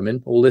between men and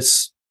women. All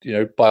this,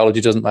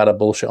 biology doesn't matter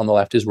bullshit on the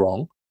left is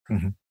wrong.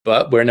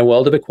 But we're in a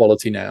world of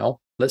equality now.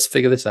 Let's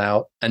figure this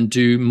out and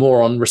do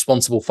more on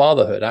responsible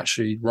fatherhood.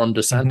 Actually, Ron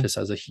DeSantis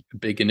has a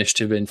big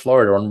initiative in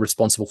Florida on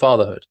responsible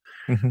fatherhood.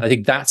 I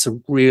think that's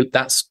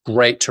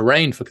great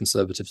terrain for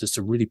conservatives, is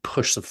to really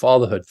push the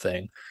fatherhood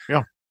thing.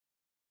 Yeah.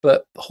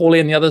 But Hawley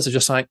and the others are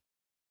just like,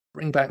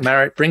 bring back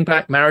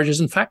marriages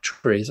and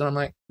factories. And I'm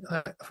like,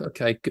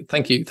 okay, good.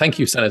 Thank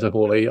you, Senator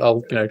Hawley.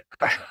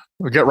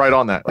 We'll get right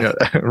on that. Yeah,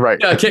 right.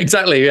 Yeah,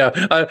 exactly. Yeah.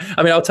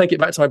 I mean, I'll take it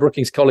back to my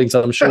Brookings colleagues.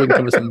 I'm sure we can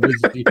come with some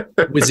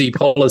whizzy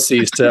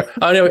policies to.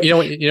 I know. You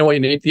know what you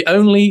need. The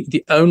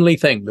only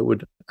thing that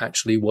would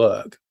actually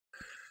work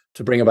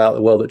to bring about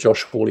the world that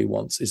Josh Hawley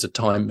wants is a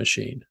time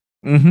machine.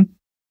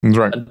 That's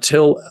right.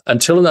 Until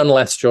and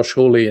unless Josh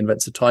Hawley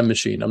invents a time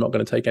machine, I'm not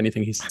going to take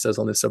anything he says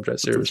on this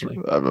subject seriously.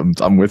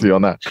 I'm with you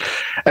on that.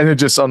 And then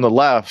just on the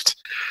left,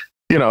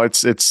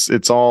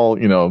 it's all,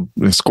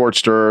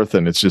 scorched earth,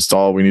 and it's just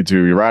all, we need to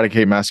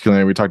eradicate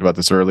masculinity. We talked about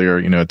this earlier.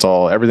 It's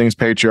all, everything's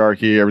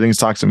patriarchy, everything's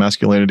toxic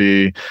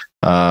masculinity.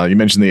 You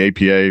mentioned the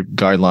APA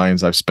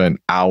guidelines. I've spent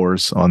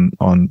hours on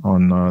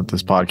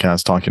this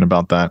podcast talking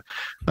about that.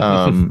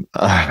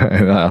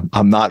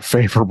 I'm not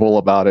favorable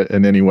about it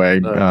in any way.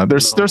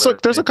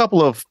 There's a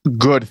couple of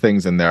good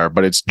things in there,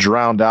 but it's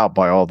drowned out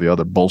by all the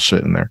other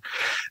bullshit in there,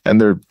 and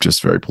they're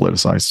just very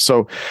politicized.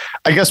 So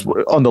I guess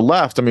on the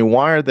left, I mean,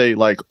 why are they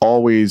like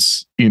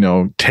always,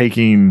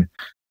 taking,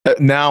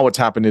 now what's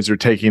happened is they're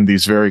taking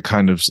these very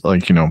kind of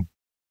like,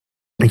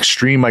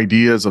 extreme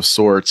ideas of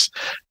sorts,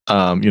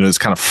 it's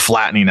kind of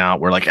flattening out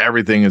where like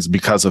everything is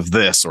because of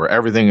this, or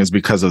everything is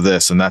because of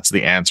this, and that's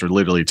the answer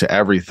literally to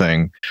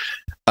everything.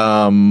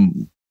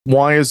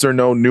 Why is there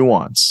no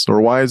nuance, or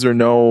why is there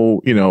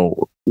no,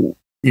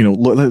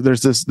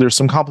 there's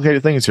some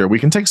complicated things here. We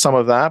can take some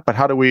of that, but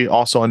how do we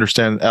also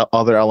understand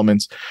other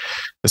elements?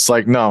 It's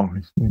like, no,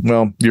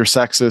 well, you're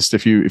sexist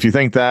if you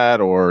think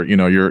that, or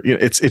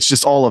it's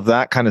just all of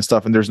that kind of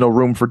stuff, and there's no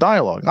room for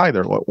dialogue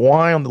either.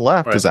 Why on the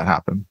left does that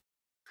happen?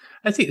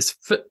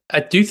 I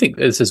do think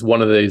this is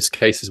one of those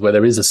cases where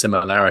there is a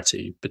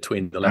similarity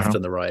between the left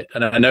and the right.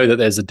 And I know that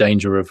there's a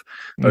danger of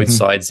both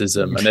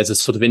sidesism, and there's a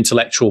sort of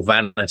intellectual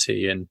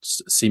vanity in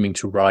seeming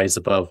to rise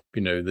above,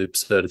 the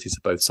absurdities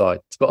of both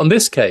sides. But on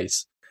this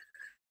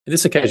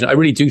occasion, I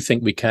really do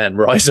think we can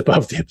rise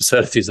above the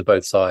absurdities of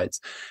both sides.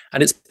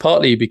 And it's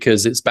partly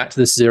because it's back to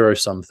this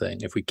zero-sum thing.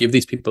 If we give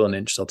these people an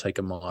inch, they'll take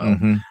a mile.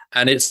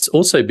 And it's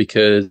also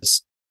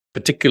because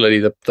particularly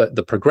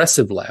the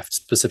progressive left,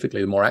 specifically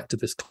the more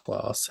activist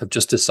class, have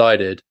just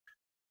decided,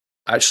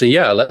 actually,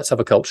 let's have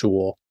a culture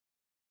war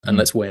and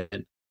let's win.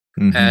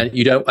 And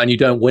you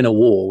don't win a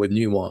war with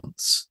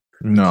nuance,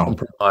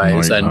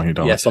 compromise, you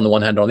don't. Yes, on the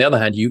one hand, or on the other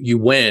hand, you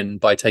win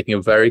by taking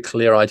a very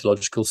clear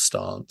ideological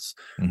stance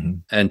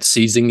and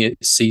seizing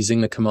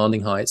the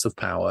commanding heights of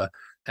power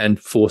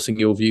and forcing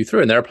your view through.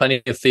 And there are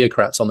plenty of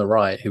theocrats on the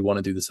right who want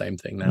to do the same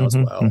thing now as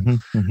well.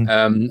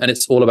 And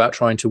it's all about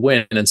trying to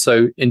win. And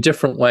so in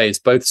different ways,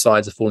 both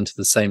sides have fallen into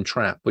the same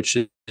trap, which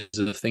is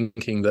the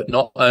thinking that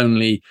not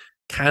only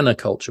can a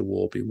culture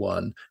war be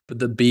won, but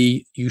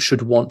that you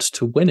should want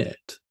to win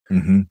it.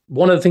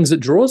 One of the things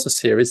that draws us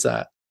here is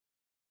that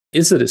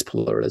it's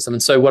pluralism.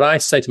 And so what I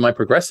say to my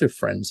progressive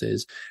friends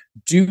is,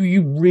 do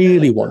you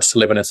really want to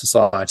live in a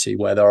society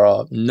where there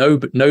are no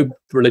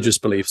religious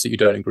beliefs that you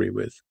don't agree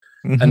with?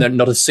 And then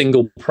not a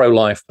single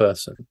pro-life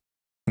person?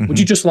 Would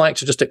you just like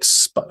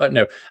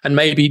to and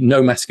maybe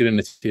no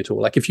masculinity at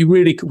all? Like, if you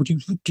really could, do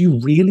you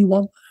really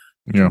want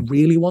that? Do you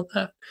really want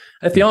that?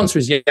 And if the answer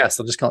is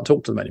yes, I just can't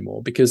talk to them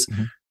anymore, because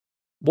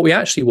what we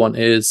actually want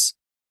is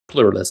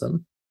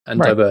pluralism and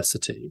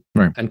diversity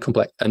and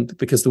complex, and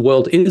because the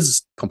world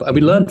is complex, and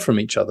we learn from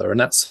each other. And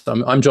that's,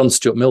 I'm John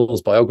Stuart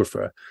Mill's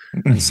biographer,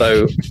 and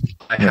so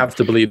I have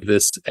to believe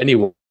this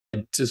anyway.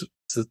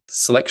 the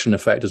selection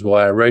effect is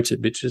why I wrote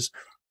it, which is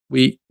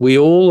we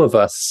all of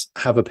us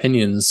have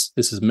opinions.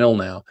 This is Mill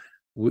now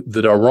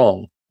that are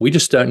wrong. We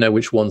just don't know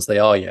which ones they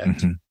are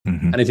yet.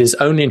 And it is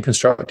only in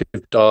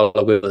constructive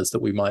dialogue with us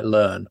that we might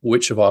learn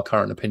which of our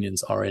current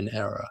opinions are in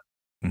error.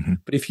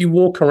 But if you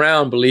walk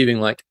around believing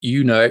like,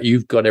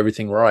 you've got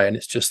everything right, and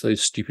it's just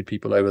those stupid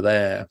people over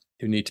there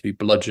who need to be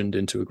bludgeoned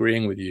into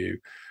agreeing with you,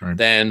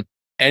 then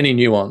any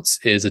nuance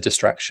is a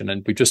distraction.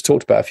 And we just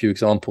talked about a few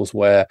examples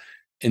where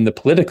in the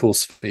political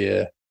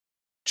sphere,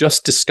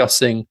 just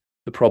discussing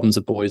the problems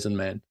of boys and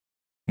men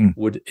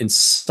would in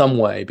some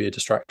way be a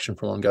distraction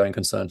from ongoing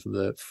concern for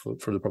the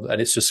problem.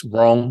 And it's just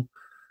wrong.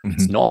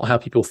 It's not how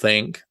people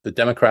think. The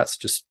Democrats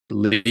just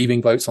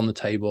leaving votes on the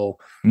table.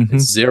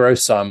 It's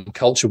zero-sum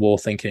culture war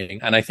thinking.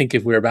 And I think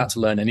if we're about to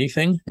learn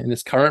anything in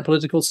this current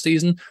political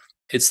season,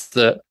 it's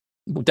that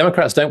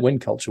Democrats don't win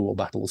culture war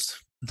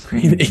battles,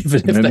 even if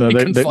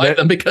they fight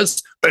them,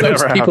 because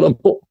those people are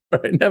more,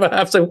 right? Never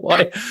have. So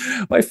why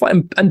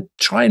fight and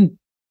try and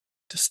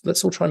just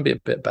let's all try and be a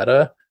bit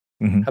better,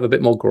 have a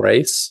bit more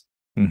grace.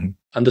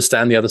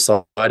 Understand the other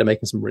side are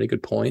making some really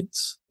good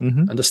points.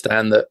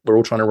 Understand that we're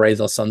all trying to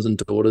raise our sons and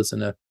daughters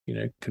in a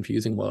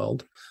confusing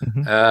world,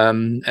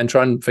 and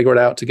try and figure it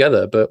out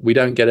together. But we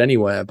don't get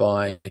anywhere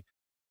by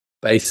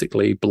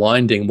basically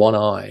blinding one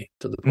eye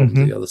to the problems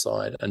of the other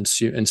side and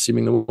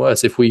assuming the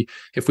worst. If we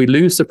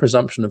lose the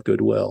presumption of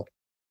goodwill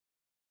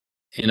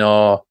in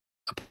our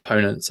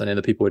opponents and in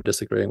the people we're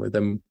disagreeing with,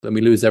 then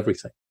we lose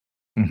everything.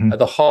 At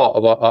the heart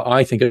of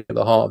I think at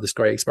the heart of this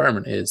great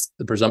experiment is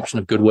the presumption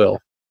of goodwill.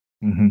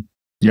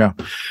 Yeah.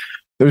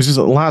 There's just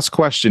a last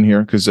question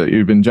here, because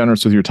you've been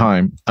generous with your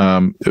time.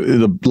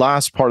 The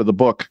last part of the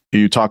book,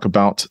 you talk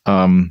about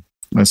some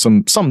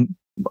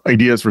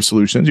ideas for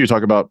solutions. You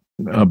talk about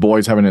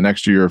boys having an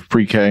extra year of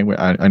pre-K.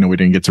 I know we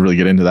didn't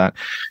get into that.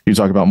 You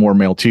talk about more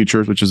male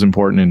teachers, which is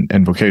important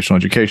in vocational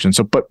education.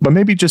 So, but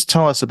maybe just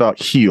tell us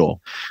about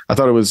HEAL. I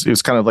thought it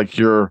was kind of like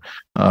your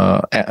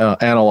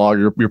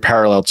analog, your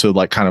parallel to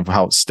like kind of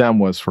how STEM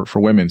was for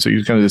women. So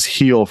you kind of this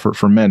HEAL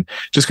for men.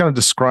 Just kind of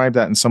describe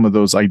that and some of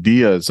those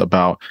ideas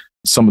about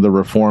some of the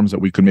reforms that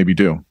we could maybe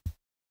do.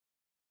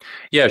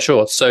 Yeah,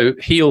 sure. So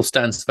HEAL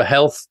stands for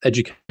Health,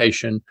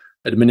 Education,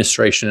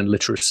 Administration, and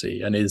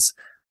Literacy, and is,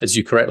 as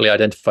you correctly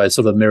identify,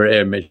 sort of a mirror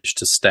image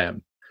to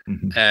STEM.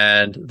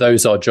 And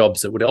those are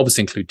jobs that would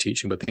obviously include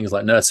teaching, but things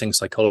like nursing,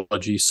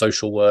 psychology,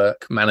 social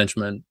work,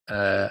 management,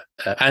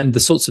 and the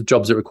sorts of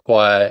jobs that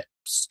require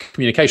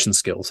communication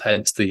skills,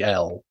 hence the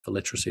L for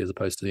literacy as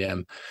opposed to the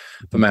M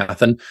for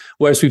math. And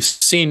whereas we've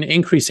seen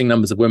increasing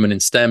numbers of women in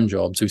STEM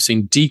jobs, we've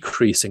seen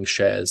decreasing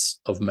shares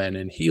of men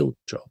in HEAL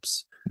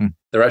jobs.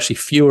 There are actually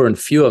fewer and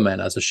fewer men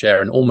as a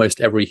share in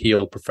almost every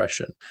HEAL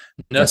profession.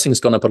 Nursing's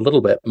gone up a little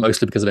bit,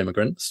 mostly because of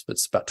immigrants.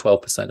 It's about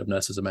 12% of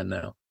nurses are men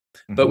now.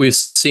 But we've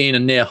seen a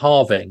near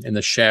halving in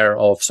the share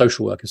of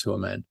social workers who are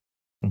men,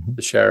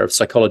 the share of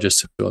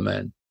psychologists who are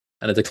men,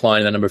 and a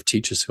decline in the number of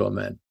teachers who are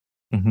men.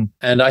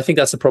 And I think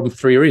that's a problem for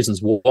three reasons.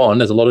 One,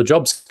 there's a lot of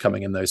jobs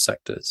coming in those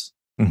sectors.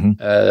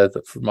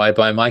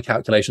 By my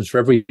calculations, for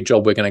every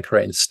job we're going to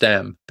create in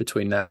STEM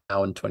between now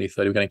and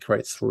 2030, we're going to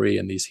create 3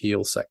 in these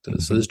HEAL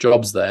sectors. So there's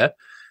jobs there.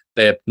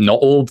 They're not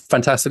all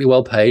fantastically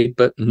well paid,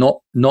 but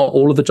not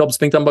all of the jobs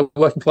being done by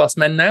working class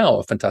men now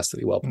are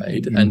fantastically well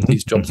paid. And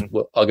these jobs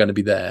are going to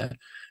be there.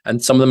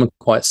 And some of them are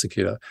quite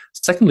secure.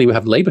 Secondly, we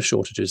have labor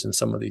shortages in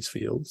some of these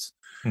fields.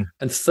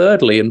 And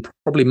thirdly, and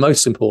probably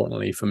most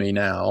importantly for me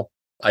now,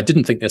 I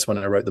didn't think this when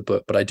I wrote the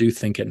book, but I do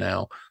think it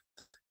now,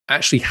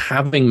 actually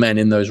having men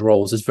in those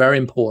roles is very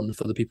important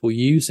for the people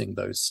using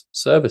those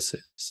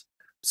services.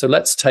 So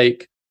let's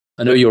take,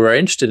 I know you're very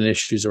interested in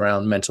issues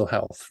around mental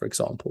health, for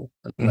example.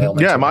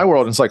 Yeah, in my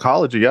world in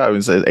psychology, it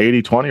was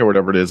 80-20 or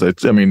whatever it is.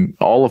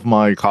 All of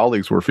my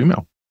colleagues were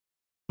female.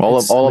 All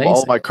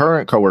of my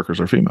current coworkers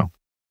are female.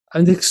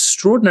 And the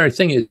extraordinary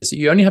thing is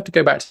you only have to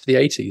go back to the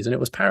 80s and it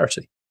was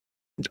parity.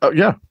 Oh,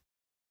 yeah.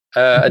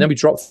 And then we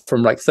dropped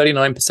from like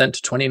 39%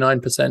 to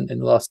 29% in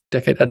the last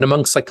decade. And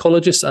among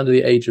psychologists under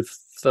the age of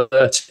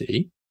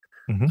 30,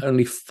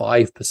 only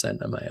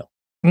 5% are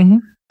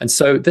male. And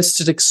so this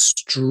is an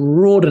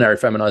extraordinary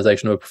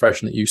feminization of a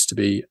profession that used to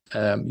be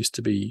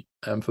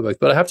for both.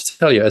 But I have to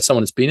tell you, as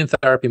someone who's been in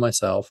therapy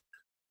myself,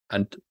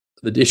 and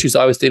the issues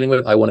I was dealing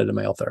with, I wanted a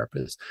male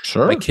therapist.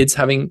 Sure. My kids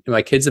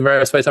in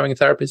various ways having a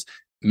therapist,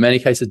 in many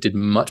cases did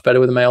much better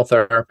with a male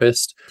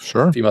therapist,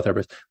 female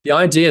therapist. The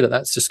idea that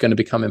that's just going to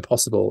become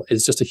impossible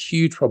is just a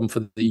huge problem for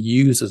the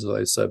users of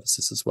those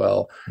services as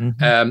well.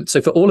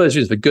 So for all those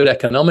reasons, for good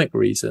economic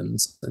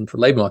reasons and for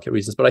labor market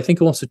reasons, but I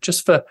think also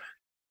just for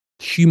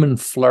human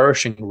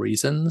flourishing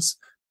reasons,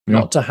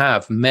 not to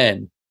have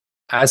men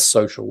as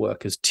social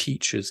workers,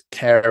 teachers,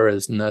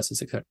 carers,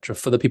 nurses, etc.,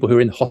 for the people who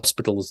are in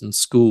hospitals and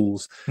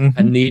schools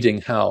and needing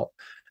help.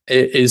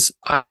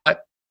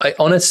 I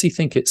honestly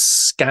think it's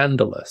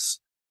scandalous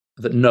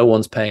that no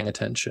one's paying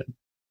attention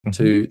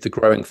to the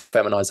growing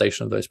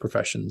feminization of those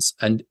professions,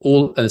 and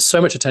there's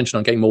so much attention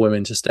on getting more women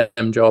into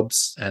STEM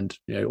jobs and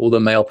all the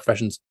male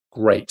professions.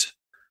 Great,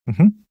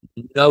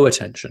 no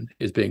attention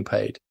is being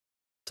paid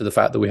to the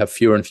fact that we have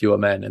fewer and fewer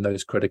men in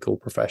those critical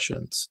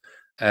professions.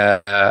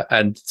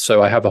 And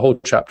so I have a whole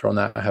chapter on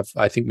that.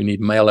 I think we need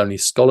male-only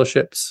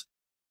scholarships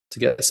to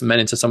get some men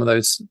into some of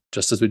those,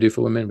 just as we do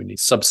for women. We need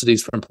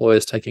subsidies for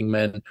employers taking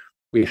men.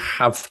 We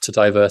have to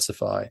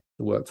diversify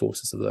the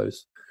workforces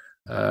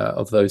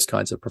of those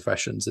kinds of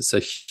professions. It's a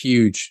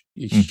huge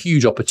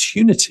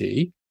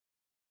opportunity,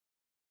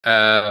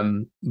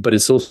 but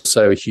it's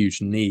also a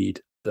huge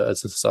need that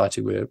as a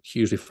society we're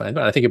hugely finding.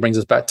 And I think it brings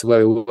us back to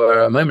where we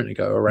were a moment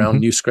ago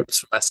around new scripts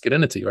for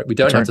masculinity, right? We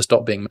don't have to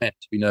stop being men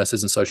to be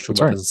nurses and social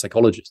workers and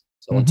psychologists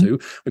and so on too.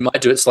 We might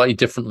do it slightly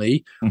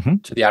differently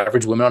to the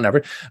average woman on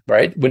average,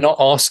 right? We're not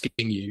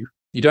asking you,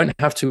 you don't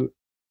have to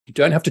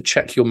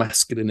check your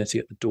masculinity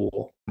at the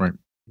door, right,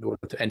 in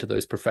order to enter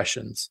those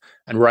professions.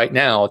 And right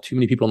now, too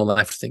many people on the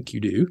left think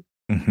you do,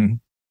 and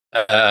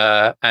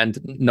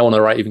no one on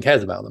the right even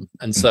cares about them.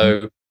 And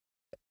so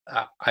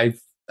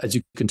as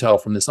you can tell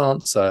from this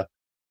answer,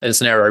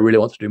 it's an area I really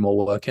want to do more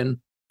work in.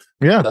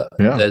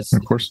 There's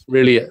of course.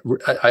 Really,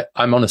 I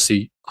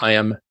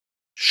am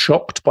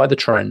shocked by the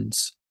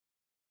trends,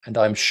 and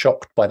I'm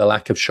shocked by the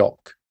lack of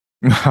shock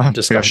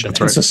discussion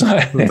in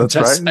society. That's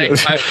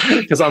right.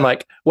 Because I'm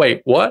like,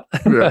 wait, what?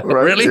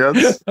 Really?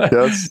 Yes.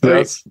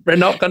 You're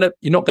not gonna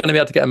be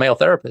able to get a male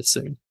therapist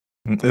soon.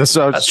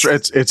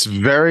 It's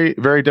very,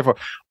 very difficult.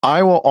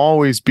 I will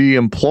always be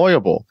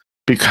employable.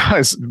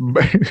 Because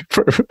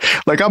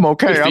like I'm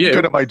okay, I'm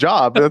good at my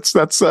job. I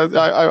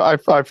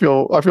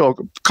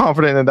feel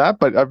confident in that,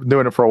 but I've been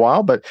doing it for a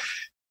while. But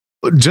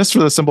just for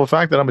the simple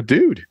fact that I'm a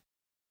dude,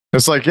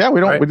 it's like,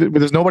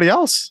 there's nobody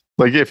else.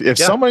 Like if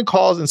someone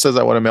calls and says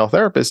I want a male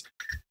therapist,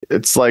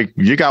 it's like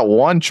you got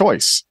one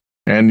choice,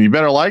 and you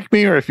better like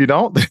me, or if you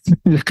don't,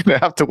 you're gonna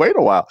have to wait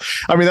a while.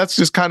 I mean, that's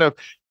just kind of,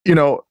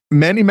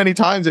 many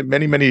times at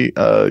many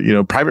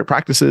private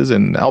practices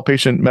and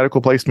outpatient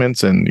medical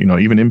placements, and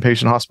even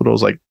inpatient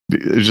hospitals, like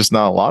there's just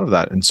not a lot of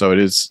that. And so it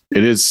is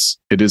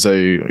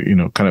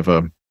a kind of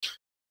a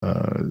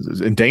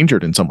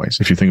endangered in some ways,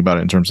 if you think about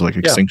it in terms of like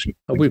extinction.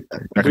 We've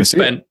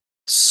spent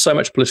so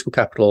much political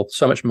capital,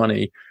 so much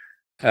money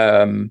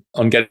on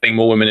getting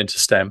more women into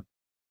STEM.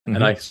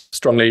 And I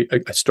strongly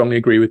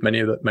agree with many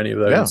of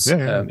those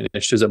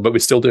initiatives, but we're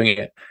still doing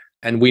it.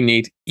 And we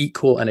need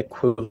equal and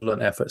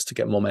equivalent efforts to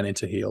get more men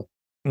into HEAL.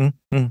 I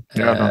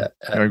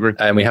agree.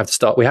 And we have to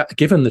start.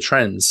 Given the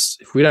trends,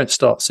 if we don't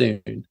start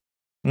soon,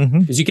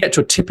 because you get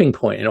to a tipping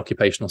point in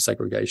occupational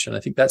segregation. I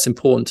think that's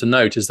important to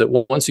note, is that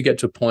once you get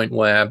to a point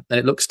where, and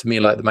it looks to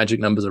me like the magic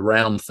number's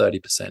around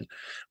 30%,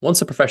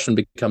 once a profession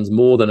becomes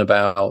more than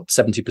about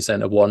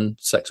 70% of one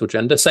sex or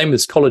gender, same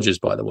as colleges,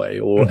 by the way,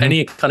 or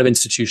any kind of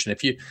institution,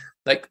 if you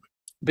like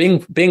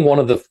being one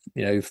of the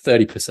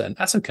 30%,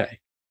 that's okay.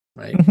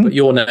 Right. But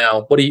you're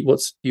now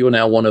you're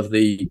now one of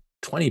the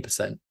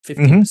 20%,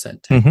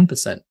 15%,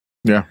 10%.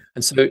 Yeah.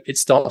 And so it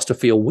starts to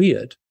feel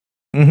weird.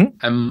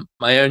 And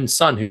my own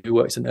son, who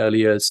works in early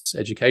years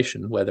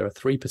education, where there are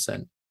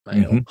 3%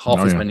 male, half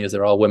as many as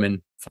there are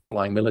women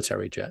flying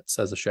military jets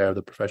as a share of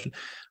the profession,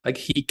 like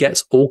he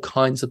gets all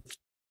kinds of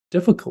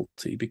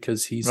difficulty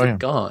because he's a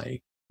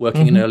guy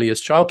working in early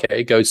years childcare.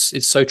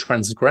 It's so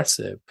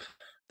transgressive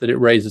that it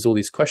raises all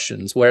these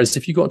questions. Whereas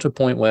if you got to a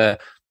point where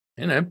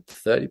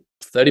 30%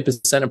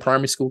 of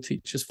primary school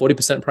teachers,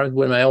 40% of primary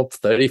were male,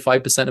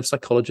 35% of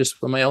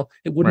psychologists were male,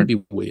 it wouldn't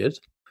be weird.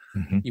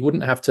 You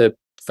wouldn't have to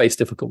face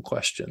difficult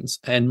questions.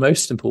 And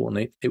most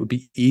importantly, it would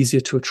be easier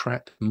to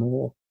attract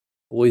more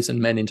boys and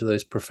men into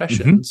those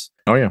professions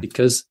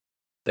because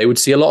they would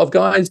see a lot of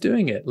guys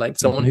doing it. Like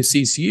someone who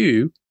sees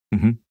you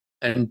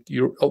and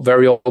you're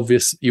very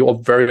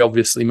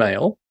obviously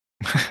male.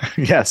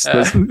 Yes,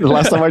 the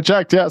last time I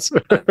checked, yes.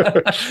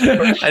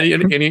 and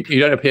you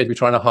don't appear to be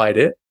trying to hide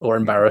it or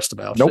embarrassed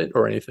about it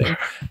or anything.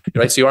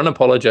 Right? So you're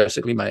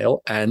unapologetically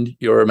male, and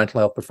you're a mental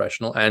health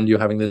professional, and you're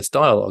having this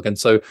dialogue, and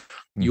so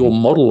you're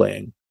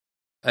modeling,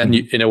 and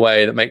in a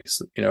way that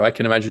makes I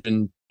can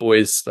imagine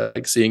boys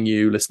like seeing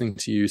you, listening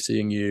to you,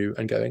 seeing you,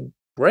 and going,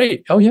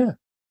 "Great, oh yeah,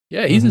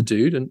 he's a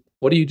dude." And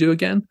what do you do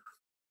again?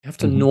 You have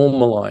to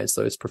normalize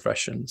those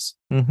professions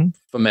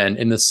for men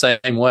in the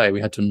same way we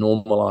had to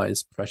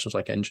normalize professions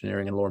like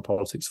engineering and law and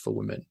politics for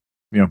women.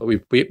 Yeah, but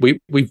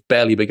we've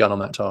barely begun on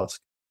that task.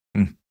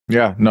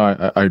 Yeah,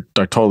 no, I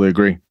totally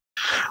agree.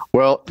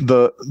 Well,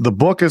 the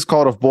book is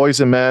called Of Boys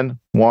and Men: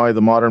 Why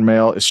the Modern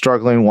Male is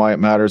Struggling, Why It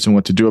Matters, and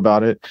What to Do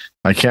About It.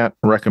 I can't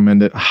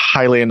recommend it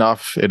highly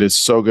enough. It is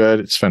so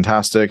good. It's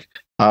fantastic.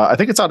 I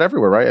think it's out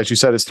everywhere, right? As you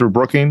said, it's through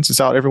Brookings. It's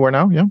out everywhere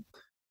now. Yeah.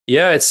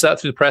 Yeah, it's out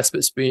through the press,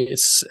 but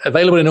it's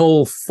available in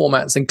all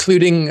formats,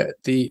 including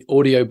the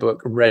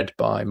audiobook read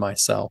by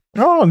myself.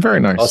 Oh, very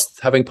nice.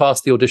 Having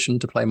passed the audition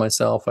to play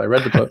myself, I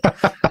read the book.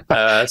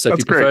 So if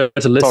you prefer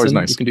to listen,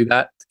 you can do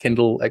that.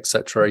 Kindle,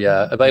 etc.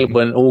 Yeah,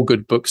 available in all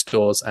good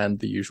bookstores and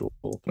the usual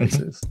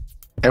places.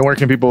 And where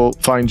can people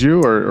find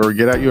you or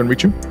get at you and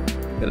reach you?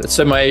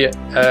 So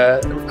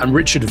I'm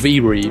Richard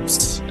V.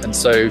 Reeves, and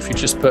so if you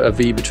just put a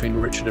V between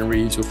Richard and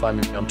Reeves, you'll find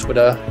me on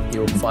Twitter.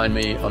 You'll find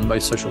me on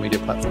most social media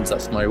platforms.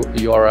 That's my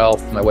URL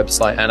for my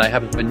website, and I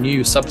have a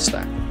new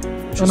Substack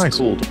which is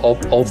called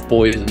of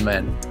Boys and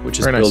Men, which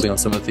is Very building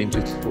nice on some of the themes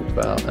we talked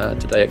about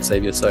today,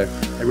 Xavier. So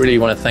I really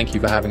want to thank you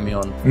for having me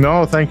on.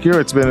 No, thank you.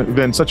 It's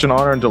been such an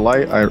honor and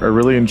delight. I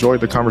really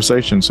enjoyed the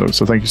conversation. So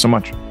thank you so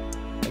much.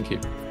 Thank you.